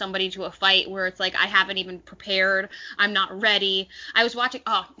challenge somebody to a fight where it's like I haven't even prepared, I'm not ready. I was watching,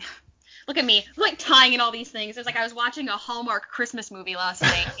 look at me, like tying in all these things. It's like I was watching a Hallmark Christmas movie last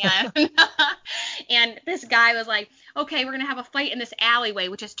night, and this guy was like, okay, we're going to have a fight in this alleyway,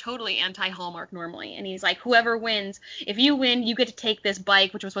 which is totally anti-Hallmark normally. And he's like, whoever wins, if you win, you get to take this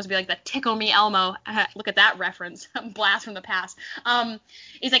bike, which was supposed to be like the Tickle Me Elmo. Look at that reference. Blast from the past.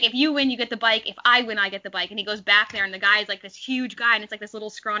 He's like, if you win, you get the bike. If I win, I get the bike. And he goes back there, and the guy's like this huge guy, and it's like this little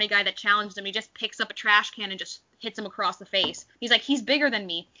scrawny guy that challenged him. He just picks up a trash can and just hits him across the face. He's like, he's bigger than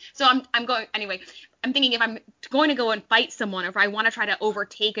me. So I'm going, anyway, I'm thinking if I'm going to go and fight someone, or if I want to try to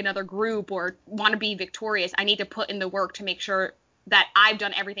overtake another group or want to be victorious, I need to put in the work to make sure that I've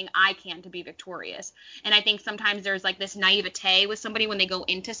done everything I can to be victorious. And I think sometimes there's like this naivete with somebody when they go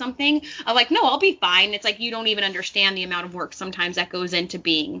into something of like, no, I'll be fine. It's like you don't even understand the amount of work sometimes that goes into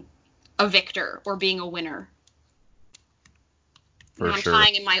being a victor or being a winner. I'm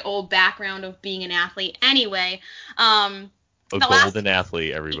tying in my old background of being an athlete anyway. A golden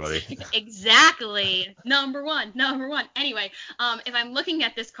athlete, everybody. Exactly. Number one. Anyway, if I'm looking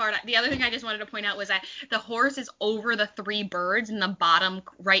at this card, the other thing I just wanted to point out was that the horse is over the 3 birds in the bottom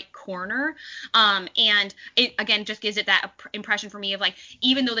right corner. And it, again, just gives it that impression for me of like,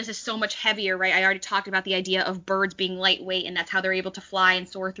 even though this is so much heavier, right? I already talked about the idea of birds being lightweight, and that's how they're able to fly and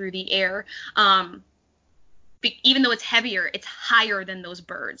soar through the air. Even though it's heavier, it's higher than those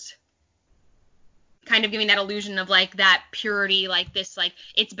birds. Kind of giving that illusion of like that purity, like this, like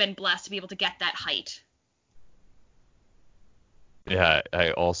it's been blessed to be able to get that height. Yeah,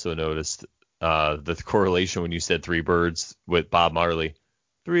 I also noticed the correlation when you said 3 birds with Bob Marley.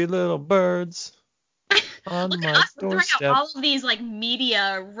 3 little birds on Look my at us doorstep. throwing out all of these like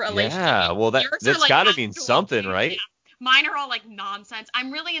media relationships. Yeah, well that's like got to mean something, right? Yeah. Mine are all like nonsense.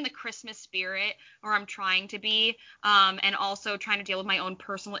 I'm really in the Christmas spirit, or I'm trying to be, and also trying to deal with my own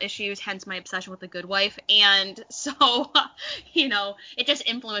personal issues, hence my obsession with The Good Wife. And so, you know, it just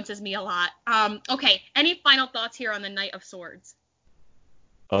influences me a lot. Okay, any final thoughts here on the Knight of Swords?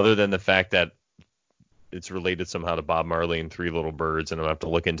 Other than the fact that it's related somehow to Bob Marley and 3 little birds, and I'll have to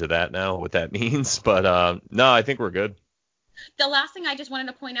look into that now, what that means. But no, I think we're good. The last thing I just wanted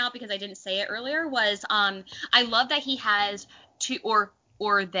to point out, because I didn't say it earlier, was I love that he has two,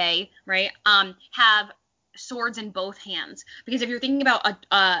 or they, right, have swords in both hands. Because if you're thinking about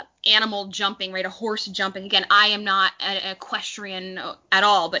a animal jumping, right, a horse jumping, again, I am not an equestrian at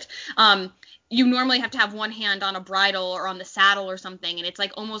all, but you normally have to have one hand on a bridle or on the saddle or something, and it's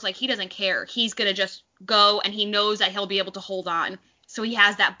like almost like he doesn't care. He's gonna just go, and he knows that he'll be able to hold on. So he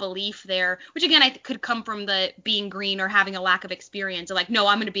has that belief there, which again, I could come from the being green or having a lack of experience. Or like, no,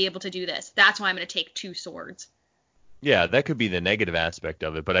 I'm going to be able to do this. That's why I'm going to take 2 swords. Yeah, that could be the negative aspect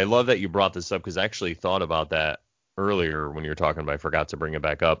of it. But I love that you brought this up, because I actually thought about that earlier when you were talking about, I forgot to bring it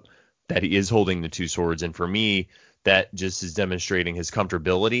back up, that he is holding the 2 swords. And for me, that just is demonstrating his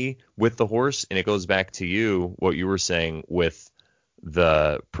comfortability with the horse. And it goes back to you, what you were saying with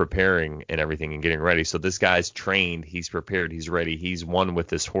the preparing and everything and getting ready. So this guy's trained, he's prepared, he's ready, he's won with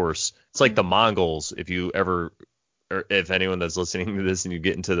this horse. It's like the Mongols. If you ever, or if anyone that's listening to this and you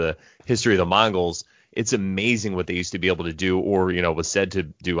get into the history of the Mongols, it's amazing what they used to be able to do, or, you know, was said to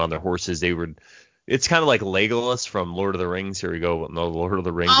do on their horses. They would, it's kind of like Legolas from Lord of the Rings. Here we go, no Lord of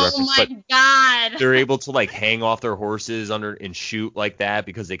the Rings reference. Oh my God. They're able to like hang off their horses under and shoot like that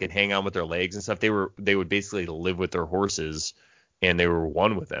because they could hang on with their legs and stuff. They would basically live with their horses, and they were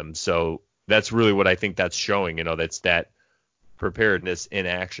one with them. So that's really what I think that's showing, you know, that's that preparedness in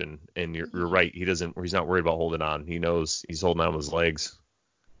action. And you're right. He's not worried about holding on. He knows he's holding on with his legs.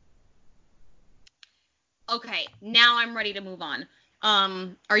 Okay, now I'm ready to move on.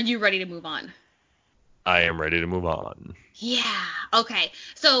 Are you ready to move on? I am ready to move on. Yeah. Okay.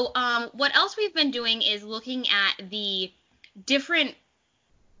 So, what else we've been doing is looking at the different,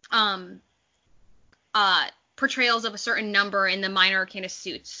 portrayals of a certain number in the minor arcana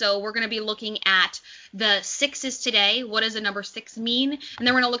suits. So we're going to be looking at the 6s today. What does the number 6 mean? And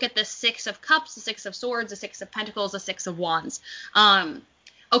then we're going to look at the 6 of cups, the 6 of swords, the 6 of pentacles, the 6 of wands.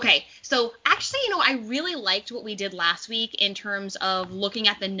 Okay, so actually, you know, I really liked what we did last week in terms of looking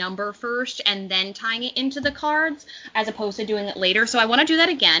at the number first and then tying it into the cards, as opposed to doing it later. So I want to do that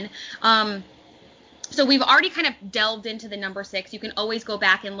again. So we've already kind of delved into the number 6. You can always go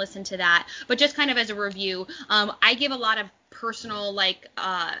back and listen to that. But just kind of as a review, I give a lot of personal like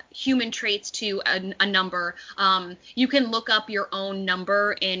human traits to a number. You can look up your own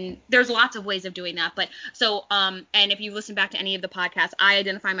number, and there's lots of ways of doing that. But so and if you listen back to any of the podcasts, I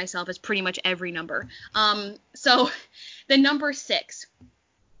identify myself as pretty much every number. So the number 6.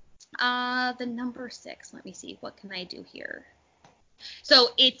 The number 6. Let me see. What can I do here? So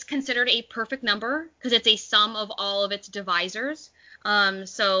it's considered a perfect number because it's a sum of all of its divisors.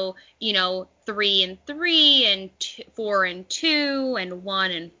 So, 3 and 3 and 4 and 2 and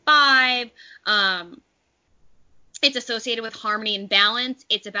 1 and 5. It's associated with harmony and balance.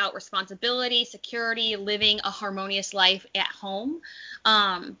 It's about responsibility, security, living a harmonious life at home.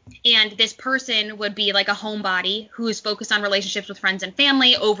 And this person would be like a homebody who is focused on relationships with friends and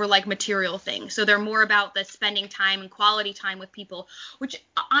family over like material things. So they're more about the spending time and quality time with people, which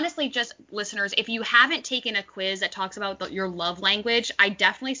honestly, just listeners, if you haven't taken a quiz that talks about your love language, I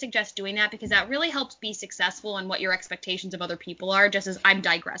definitely suggest doing that because that really helps be successful in what your expectations of other people are, just as I'm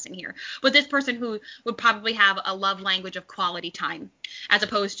digressing here. But this person who would probably have a love language of quality time as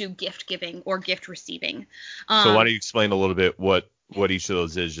opposed to gift giving or gift receiving. So why don't you explain a little bit what each of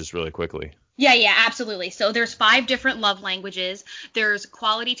those is just really quickly? Yeah, absolutely. So there's 5 different love languages. There's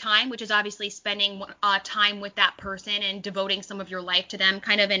quality time, which is obviously spending time with that person and devoting some of your life to them,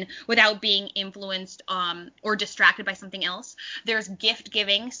 kind of without being influenced or distracted by something else. There's gift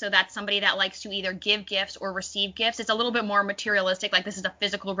giving, so that's somebody that likes to either give gifts or receive gifts. It's a little bit more materialistic, like this is a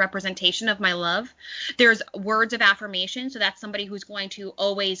physical representation of my love. There's words of affirmation, so that's somebody who's going to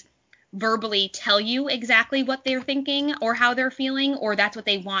always verbally tell you exactly what they're thinking or how they're feeling, or that's what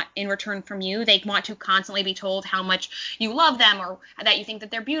they want in return from you. They want to constantly be told how much you love them or that you think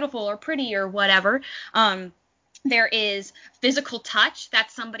that they're beautiful or pretty or whatever. There is physical touch.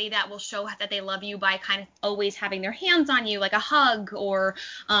 That's somebody that will show that they love you by kind of always having their hands on you, like a hug, or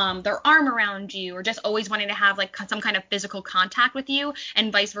their arm around you, or just always wanting to have like some kind of physical contact with you,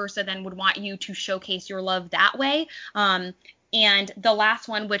 and vice versa then would want you to showcase your love that way. And the last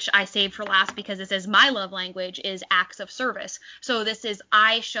one, which I saved for last because this is my love language, is acts of service. So this is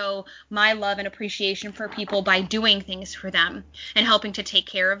I show my love and appreciation for people by doing things for them and helping to take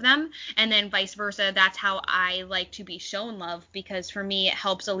care of them. And then vice versa, that's how I like to be shown love, because for me it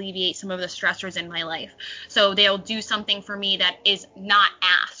helps alleviate some of the stressors in my life. So they'll do something for me that is not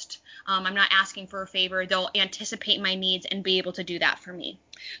asked. I'm not asking for a favor. They'll anticipate my needs and be able to do that for me.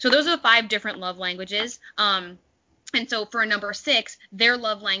 So those are the 5 different love languages. And so for a number 6, their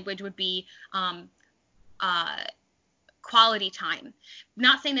love language would be quality time.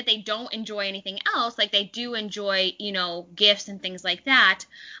 Not saying that they don't enjoy anything else, like they do enjoy, gifts and things like that,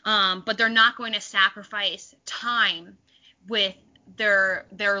 but they're not going to sacrifice time with their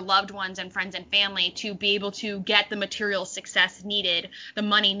loved ones and friends and family to be able to get the material success needed, the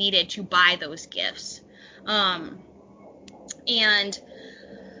money needed to buy those gifts. And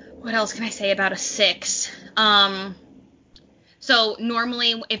what else can I say about a 6? So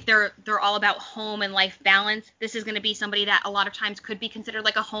normally if they're all about home and life balance, this is going to be somebody that a lot of times could be considered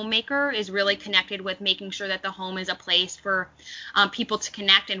like a homemaker, is really connected with making sure that the home is a place for people to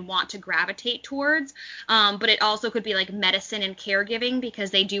connect and want to gravitate towards. But it also could be like medicine and caregiving,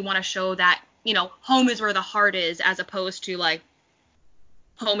 because they do want to show that, home is where the heart is, as opposed to like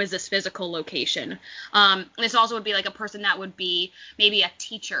home is this physical location. This also would be like a person that would be maybe a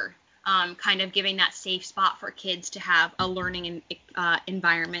teacher, kind of giving that safe spot for kids to have a learning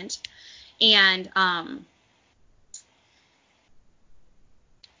environment. And I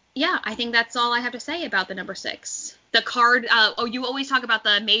think that's all I have to say about the number 6. The card, you always talk about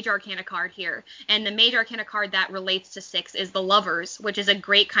the Major Arcana card here, and the Major Arcana card that relates to 6 is the Lovers, which is a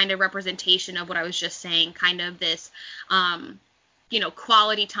great kind of representation of what I was just saying, kind of this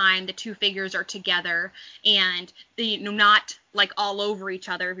quality time. The 2 figures are together, and not like all over each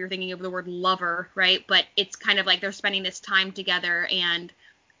other if you're thinking of the word lover, right? But it's kind of like they're spending this time together and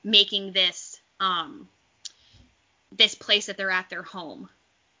making this this place that they're at their home.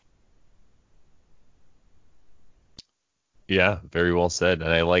 Yeah, very well said.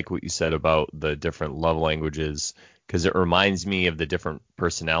 And I like what you said about the different love languages, because it reminds me of the different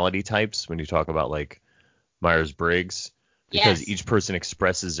personality types when you talk about like Myers-Briggs, because each person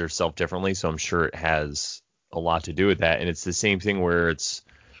expresses themselves differently. So I'm sure it has a lot to do with that. And it's the same thing where it's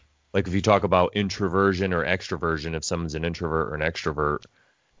like if you talk about introversion or extroversion, if someone's an introvert or an extrovert,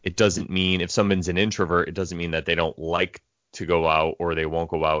 it doesn't mean if someone's an introvert, it doesn't mean that they don't like to go out or they won't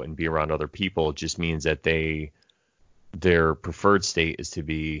go out and be around other people. It just means that their preferred state is to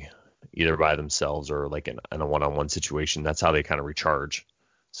be either by themselves or like in a one-on-one situation. That's how they kind of recharge.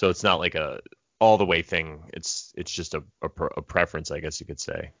 So it's not like a all the way thing. It's just a preference, I guess you could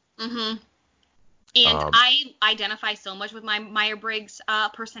say. Mm-hmm. And I identify so much with my Myers-Briggs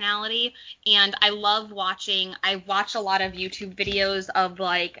personality, and I watch a lot of YouTube videos of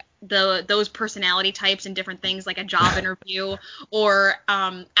like those personality types and different things, like a job interview or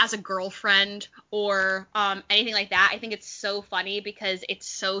as a girlfriend or anything like that. I think it's so funny because it's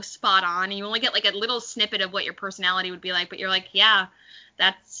so spot on. You only get like a little snippet of what your personality would be like, but you're like, yeah,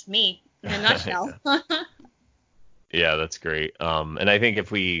 that's me in a nutshell. Yeah, that's great. And I think if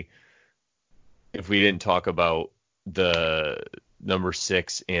we didn't talk about the number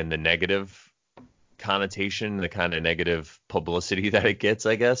 6 and the negative connotation, the kind of negative publicity that it gets,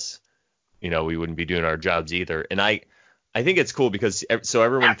 I guess, we wouldn't be doing our jobs either. And I think it's cool because so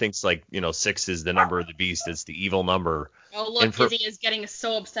everyone thinks like, 6 is the number of the beast. It's the evil number. Oh, look, Izzy is getting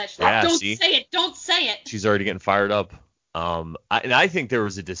so upset. Yeah, don't say it. Don't say it. She's already getting fired up. I think there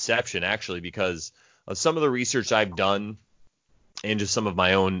was a deception actually because of some of the research I've done and just some of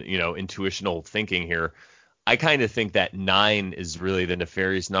my own, intuitional thinking here. I kind of think that 9 is really the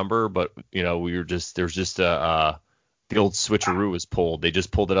nefarious number, but the old switcheroo was pulled. They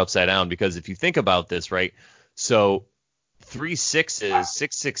just pulled it upside down because if you think about this, right? So 3 6s,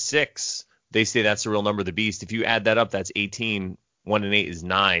 666, they say that's the real number of the beast. If you add that up, that's 18. 1 and 8 is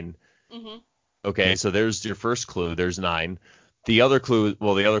 9. Mm-hmm. Okay, so there's your first clue. There's 9. The other clue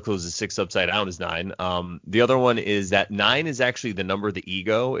is the 6 upside down is 9. The other one is that 9 is actually the number of the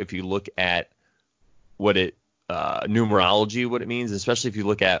ego. If you look at what numerology, what it means, especially if you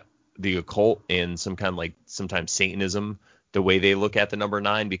look at the occult and some kind of like sometimes Satanism, the way they look at the number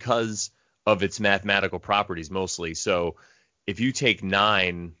 9 because of its mathematical properties mostly. So if you take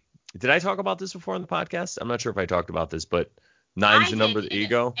 9, did I talk about this before on the podcast? I'm not sure if I talked about this, but 9's the number of the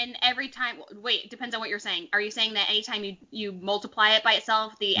ego. And every time, wait, it depends on what you're saying. Are you saying that anytime you multiply it by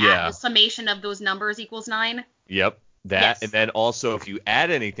itself, the summation of those numbers equals 9? Yep. That. Yes. And then also if you add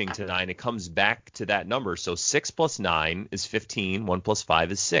anything to 9, it comes back to that number. So 6 plus 9 is 15. 1 plus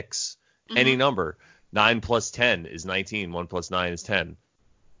 5 is 6. Mm-hmm. Any number. 9 plus 10 is 19. 1 plus 9 is 10.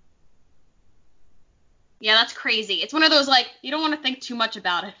 Yeah, that's crazy. It's one of those, like, you don't want to think too much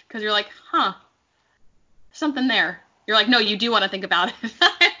about it because you're like, something there. You're like, no, you do want to think about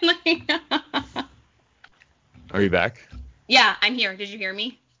it. Are you back? Yeah, I'm here. Did you hear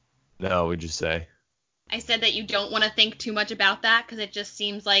me? No, what'd you say? I said that you don't want to think too much about that because it just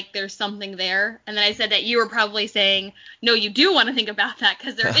seems like there's something there. And then I said that you were probably saying, no, you do want to think about that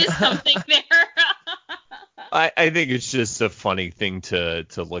because there is something there. I think it's just a funny thing to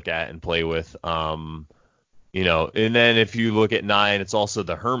look at and play with. And then if you look at 9, it's also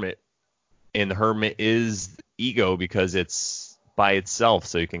the hermit. And the hermit is ego because it's by itself,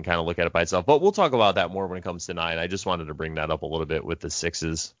 so you can kind of look at it by itself. But we'll talk about that more when it comes to 9. I just wanted to bring that up a little bit with the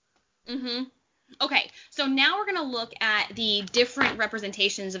 6s. Mm-hmm. Okay, so now we're going to look at the different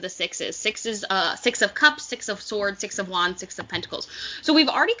representations of the 6s. 6 of cups, 6 of swords, 6 of wands, 6 of pentacles. So we've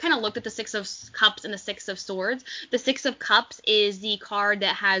already kind of looked at the 6 of cups and the 6 of swords. The 6 of cups is the card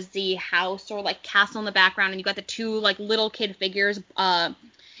that has the house or like castle in the background, and you got the 2 like little kid figures,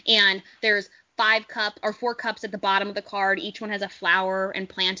 and there's 4 cups at the bottom of the card. Each one has a flower and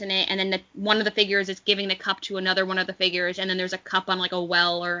plant in it, and then one of the figures is giving the cup to another one of the figures, and then there's a cup on like a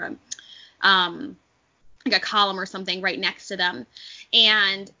well or like a column or something right next to them.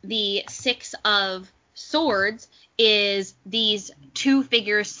 And the 6 of swords is these 2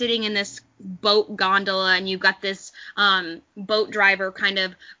 figures sitting in this boat gondola, and you've got this boat driver kind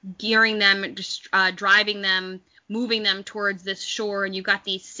of gearing them, just driving them, moving them towards this shore, and you've got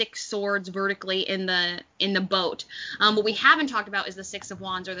these 6 swords vertically in the boat. What we haven't talked about is the 6 of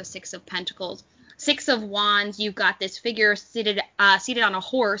wands or the 6 of pentacles. 6 of wands, you've got this figure seated on a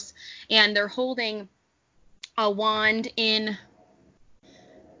horse, and they're holding a wand in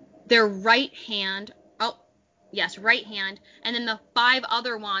their right hand. Oh, yes, right hand. And then the 5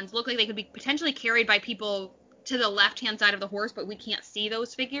 other wands look like they could be potentially carried by people to the left-hand side of the horse, but we can't see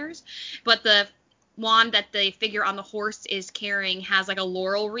those figures. But the wand that the figure on the horse is carrying has like a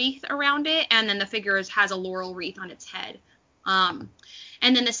laurel wreath around it, and then the figure has a laurel wreath on its head.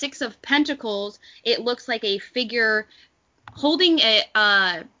 And then the 6 of pentacles, it looks like a figure holding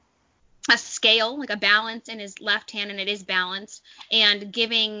a scale, like a balance in his left hand, and it is balanced, and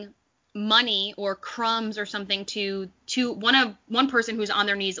giving money or crumbs or something to one person who's on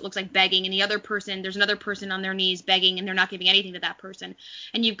their knees, it looks like begging, and there's another person on their knees begging, and they're not giving anything to that person.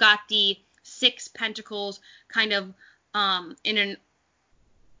 And you've got the 6 pentacles kind of in an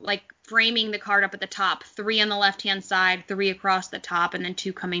like framing the card up at the top, 3 on the left hand side, 3 across the top, and then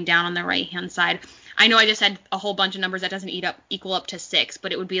 2 coming down on the right hand side. I know I just had a whole bunch of numbers that doesn't equal up to 6,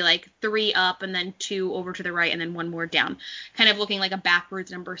 but it would be like 3 up and then 2 over to the right and then 1 more down, kind of looking like a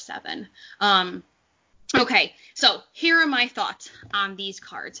backwards number 7. Okay, so here are my thoughts on these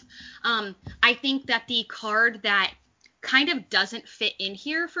cards. I think that the card that kind of doesn't fit in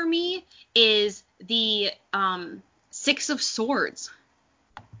here for me is the Six of Swords.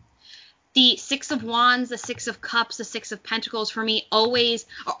 The Six of Wands, the Six of Cups, the Six of Pentacles for me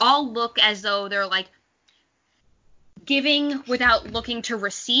all look as though they're like giving without looking to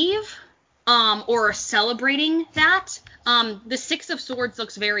receive, or celebrating that. The Six of Swords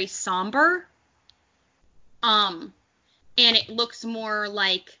looks very somber. And it looks more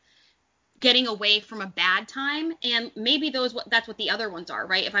like getting away from a bad time, and maybe that's what the other ones are,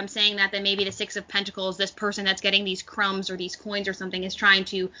 right? If I'm saying that, then maybe the Six of Pentacles, this person that's getting these crumbs or these coins or something, is trying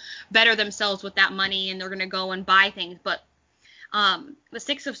to better themselves with that money, and they're going to go and buy things. But the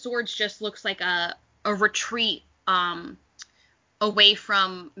Six of Swords just looks like a retreat away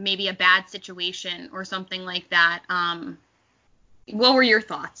from maybe a bad situation or something like that. What were your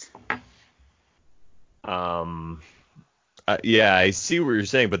thoughts? Yeah, I see what you're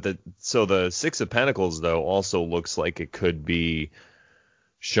saying, but the Six of Pentacles though also looks like it could be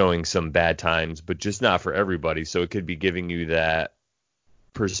showing some bad times, but just not for everybody. So it could be giving you that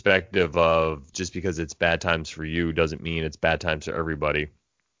perspective of just because it's bad times for you doesn't mean it's bad times for everybody.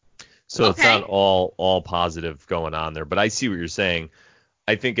 So It's not all positive going on there, but I see what you're saying.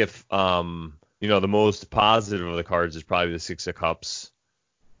 I think if the most positive of the cards is probably the Six of Cups.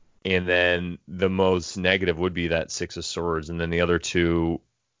 And then the most negative would be that Six of Swords, and then the other two,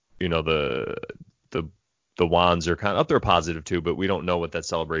 the wands are kind of up there positive too, but we don't know what that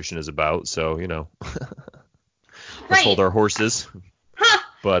celebration is about, so let's hold our horses.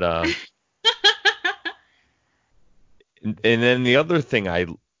 But and then the other thing I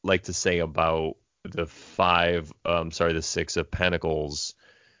like to say about the Six of Pentacles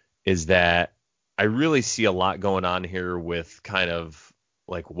is that I really see a lot going on here with kind of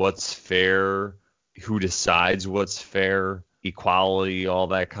like what's fair, who decides what's fair, equality, all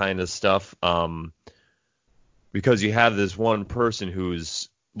that kind of stuff. Because you have this one person who's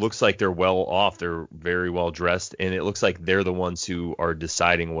looks like they're well off, they're very well dressed, and it looks like they're the ones who are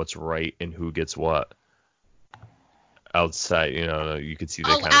deciding what's right and who gets what. Outside, you could see the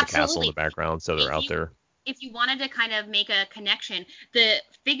kind of the castle in the background, so they're out there. If you wanted to kind of make a connection, the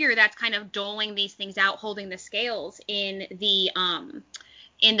figure that's kind of doling these things out, holding the scales in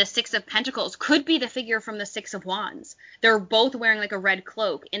the Six of Pentacles could be the figure from the Six of Wands. They're both wearing like a red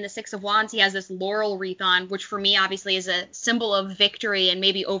cloak. In the Six of Wands, he has this laurel wreath on, which for me obviously is a symbol of victory and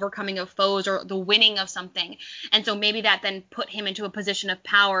maybe overcoming of foes or the winning of something. And so maybe that then put him into a position of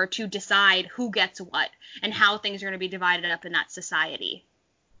power to decide who gets what and how things are going to be divided up in that society.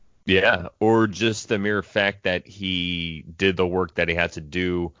 Yeah, or just the mere fact that he did the work that he had to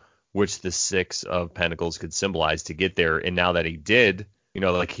do, which the Six of Pentacles could symbolize to get there. And now that he did,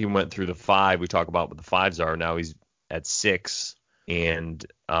 like he went through the five, we talk about what the fives are. Now he's at six, and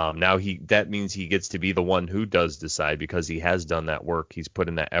now that means he gets to be the one who does decide because he has done that work. He's put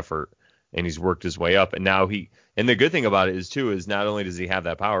in that effort and he's worked his way up. And now and the good thing about it is not only does he have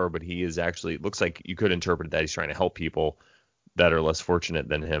that power, but he is actually, it looks like you could interpret that he's trying to help people that are less fortunate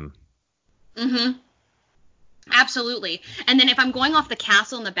than him. Mm-hmm. Absolutely. And then if I'm going off the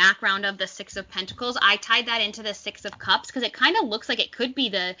castle in the background of the Six of Pentacles, I tied that into the Six of Cups because it kind of looks like it could be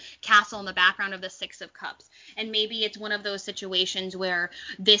the castle in the background of the Six of Cups. And maybe it's one of those situations where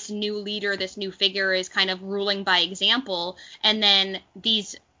this new leader, this new figure is kind of ruling by example. And then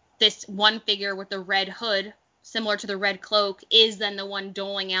this one figure with the red hood, similar to the red cloak, is then the one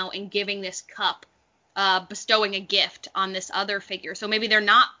doling out and giving this cup, bestowing a gift on this other figure. So maybe they're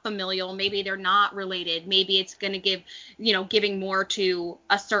not familial, maybe they're not related, maybe it's going to give, giving more to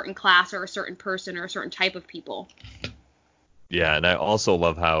a certain class or a certain person or a certain type of people. Yeah, and I also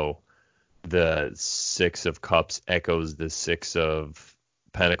love how the Six of Cups echoes the Six of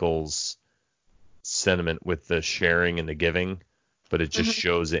Pentacles sentiment with the sharing and the giving, but it just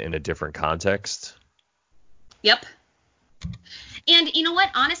shows it in a different context. Yep. And you know what?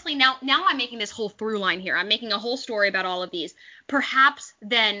 Honestly, now I'm making this whole through line here. I'm making a whole story about all of these. Perhaps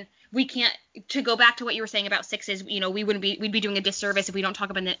then we can't, to go back to what you were saying about sixes, we'd be doing a disservice if we don't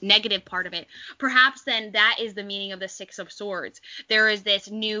talk about the negative part of it. Perhaps then that is the meaning of the Six of Swords. There is this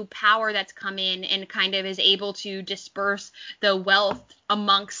new power that's come in and kind of is able to disperse the wealth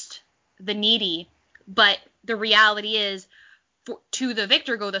amongst the needy. But the reality is, to the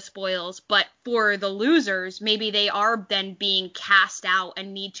victor go the spoils, but for the losers, maybe they are then being cast out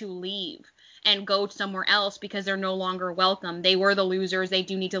and need to leave and go somewhere else because they're no longer welcome. They were the losers. They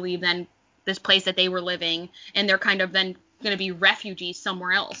do need to leave then this place that they were living, and they're kind of then going to be refugees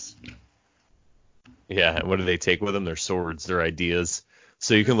somewhere else. Yeah, and what do they take with them? Their swords, their ideas.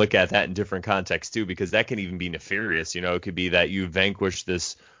 So you can look at that in different contexts too, because that can even be nefarious. It could be that you vanquished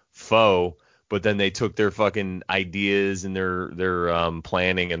this foe, but then they took their fucking ideas and their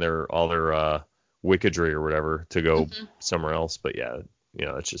planning and all their wickedry or whatever to go somewhere else. But yeah,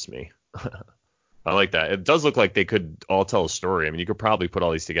 it's just me. I like that. It does look like they could all tell a story. I mean, you could probably put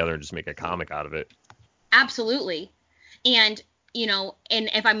all these together and just make a comic out of it. Absolutely. And and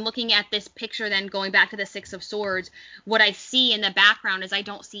if I'm looking at this picture, then going back to the Six of Swords, what I see in the background is I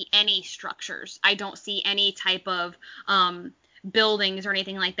don't see any structures. I don't see any type of buildings or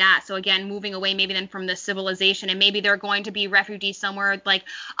anything like that. So again, moving away maybe then from the civilization, and maybe they're going to be refugees somewhere, like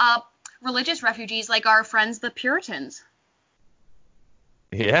religious refugees, like our friends the Puritans.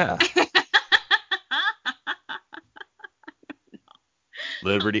 Yeah.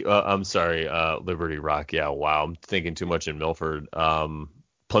 Liberty Rock. Yeah, wow. I'm thinking too much in Milford.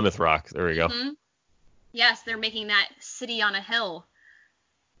 Plymouth Rock. There we go. Mm-hmm. Yes, they're making that city on a hill.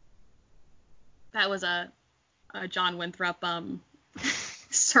 That was a John Winthrop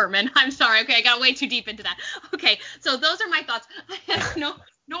sermon. I'm sorry. Okay, I got way too deep into that. Okay, so those are my thoughts. I have no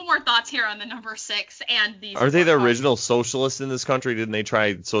more thoughts here on the number 6 and these. Are they the original socialists in this country? Didn't they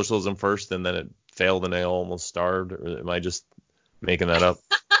try socialism first and then it failed and they almost starved? Or am I just making that up?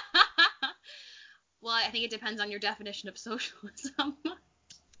 Well, I think it depends on your definition of socialism.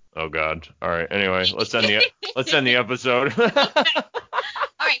 Oh God. All right. Anyway, let's end the episode. Okay.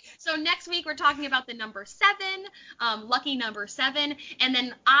 All right. So next week we're talking about the number 7, lucky number 7, and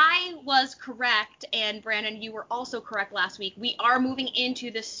then I was correct, and Brandon, you were also correct last week. We are moving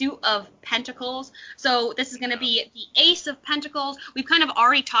into the suit of Pentacles. So this is going to be the Ace of Pentacles. We've kind of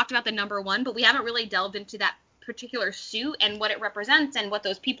already talked about the number 1, but we haven't really delved into that particular suit and what it represents and what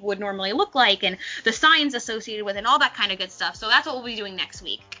those people would normally look like and the signs associated with it and all that kind of good stuff. So that's what we'll be doing next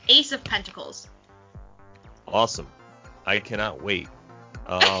week. Ace of Pentacles. Awesome. I cannot wait.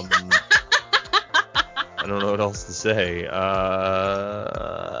 I don't know what else to say. All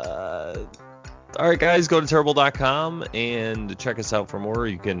right, guys, go to Terrible.com and check us out for more.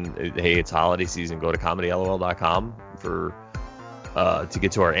 You can, hey, it's holiday season. Go to ComedyLOL.com to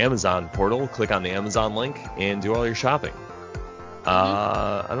get to our Amazon portal. Click on the Amazon link and do all your shopping.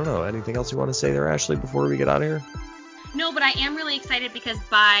 I don't know. Anything else you want to say there, Ashley, before we get out of here? No, but I am really excited because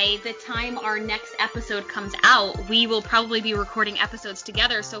by the time our next episode comes out, we will probably be recording episodes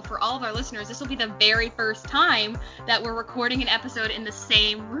together. So for all of our listeners, this will be the very first time that we're recording an episode in the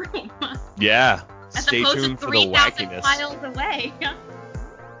same room. Yeah. As Stay opposed tuned to for the 3,000 wackiness. miles away.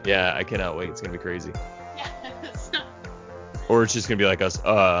 Yeah, I cannot wait. It's going to be crazy. Yes. Or it's just going to be like us.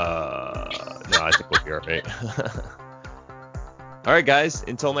 No, I think we'll be all right. All right, guys.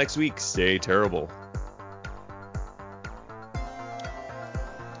 Until next week, stay terrible.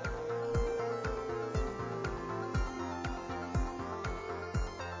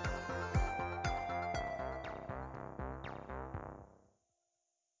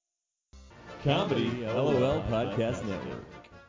 Comedy LOL Podcast Network.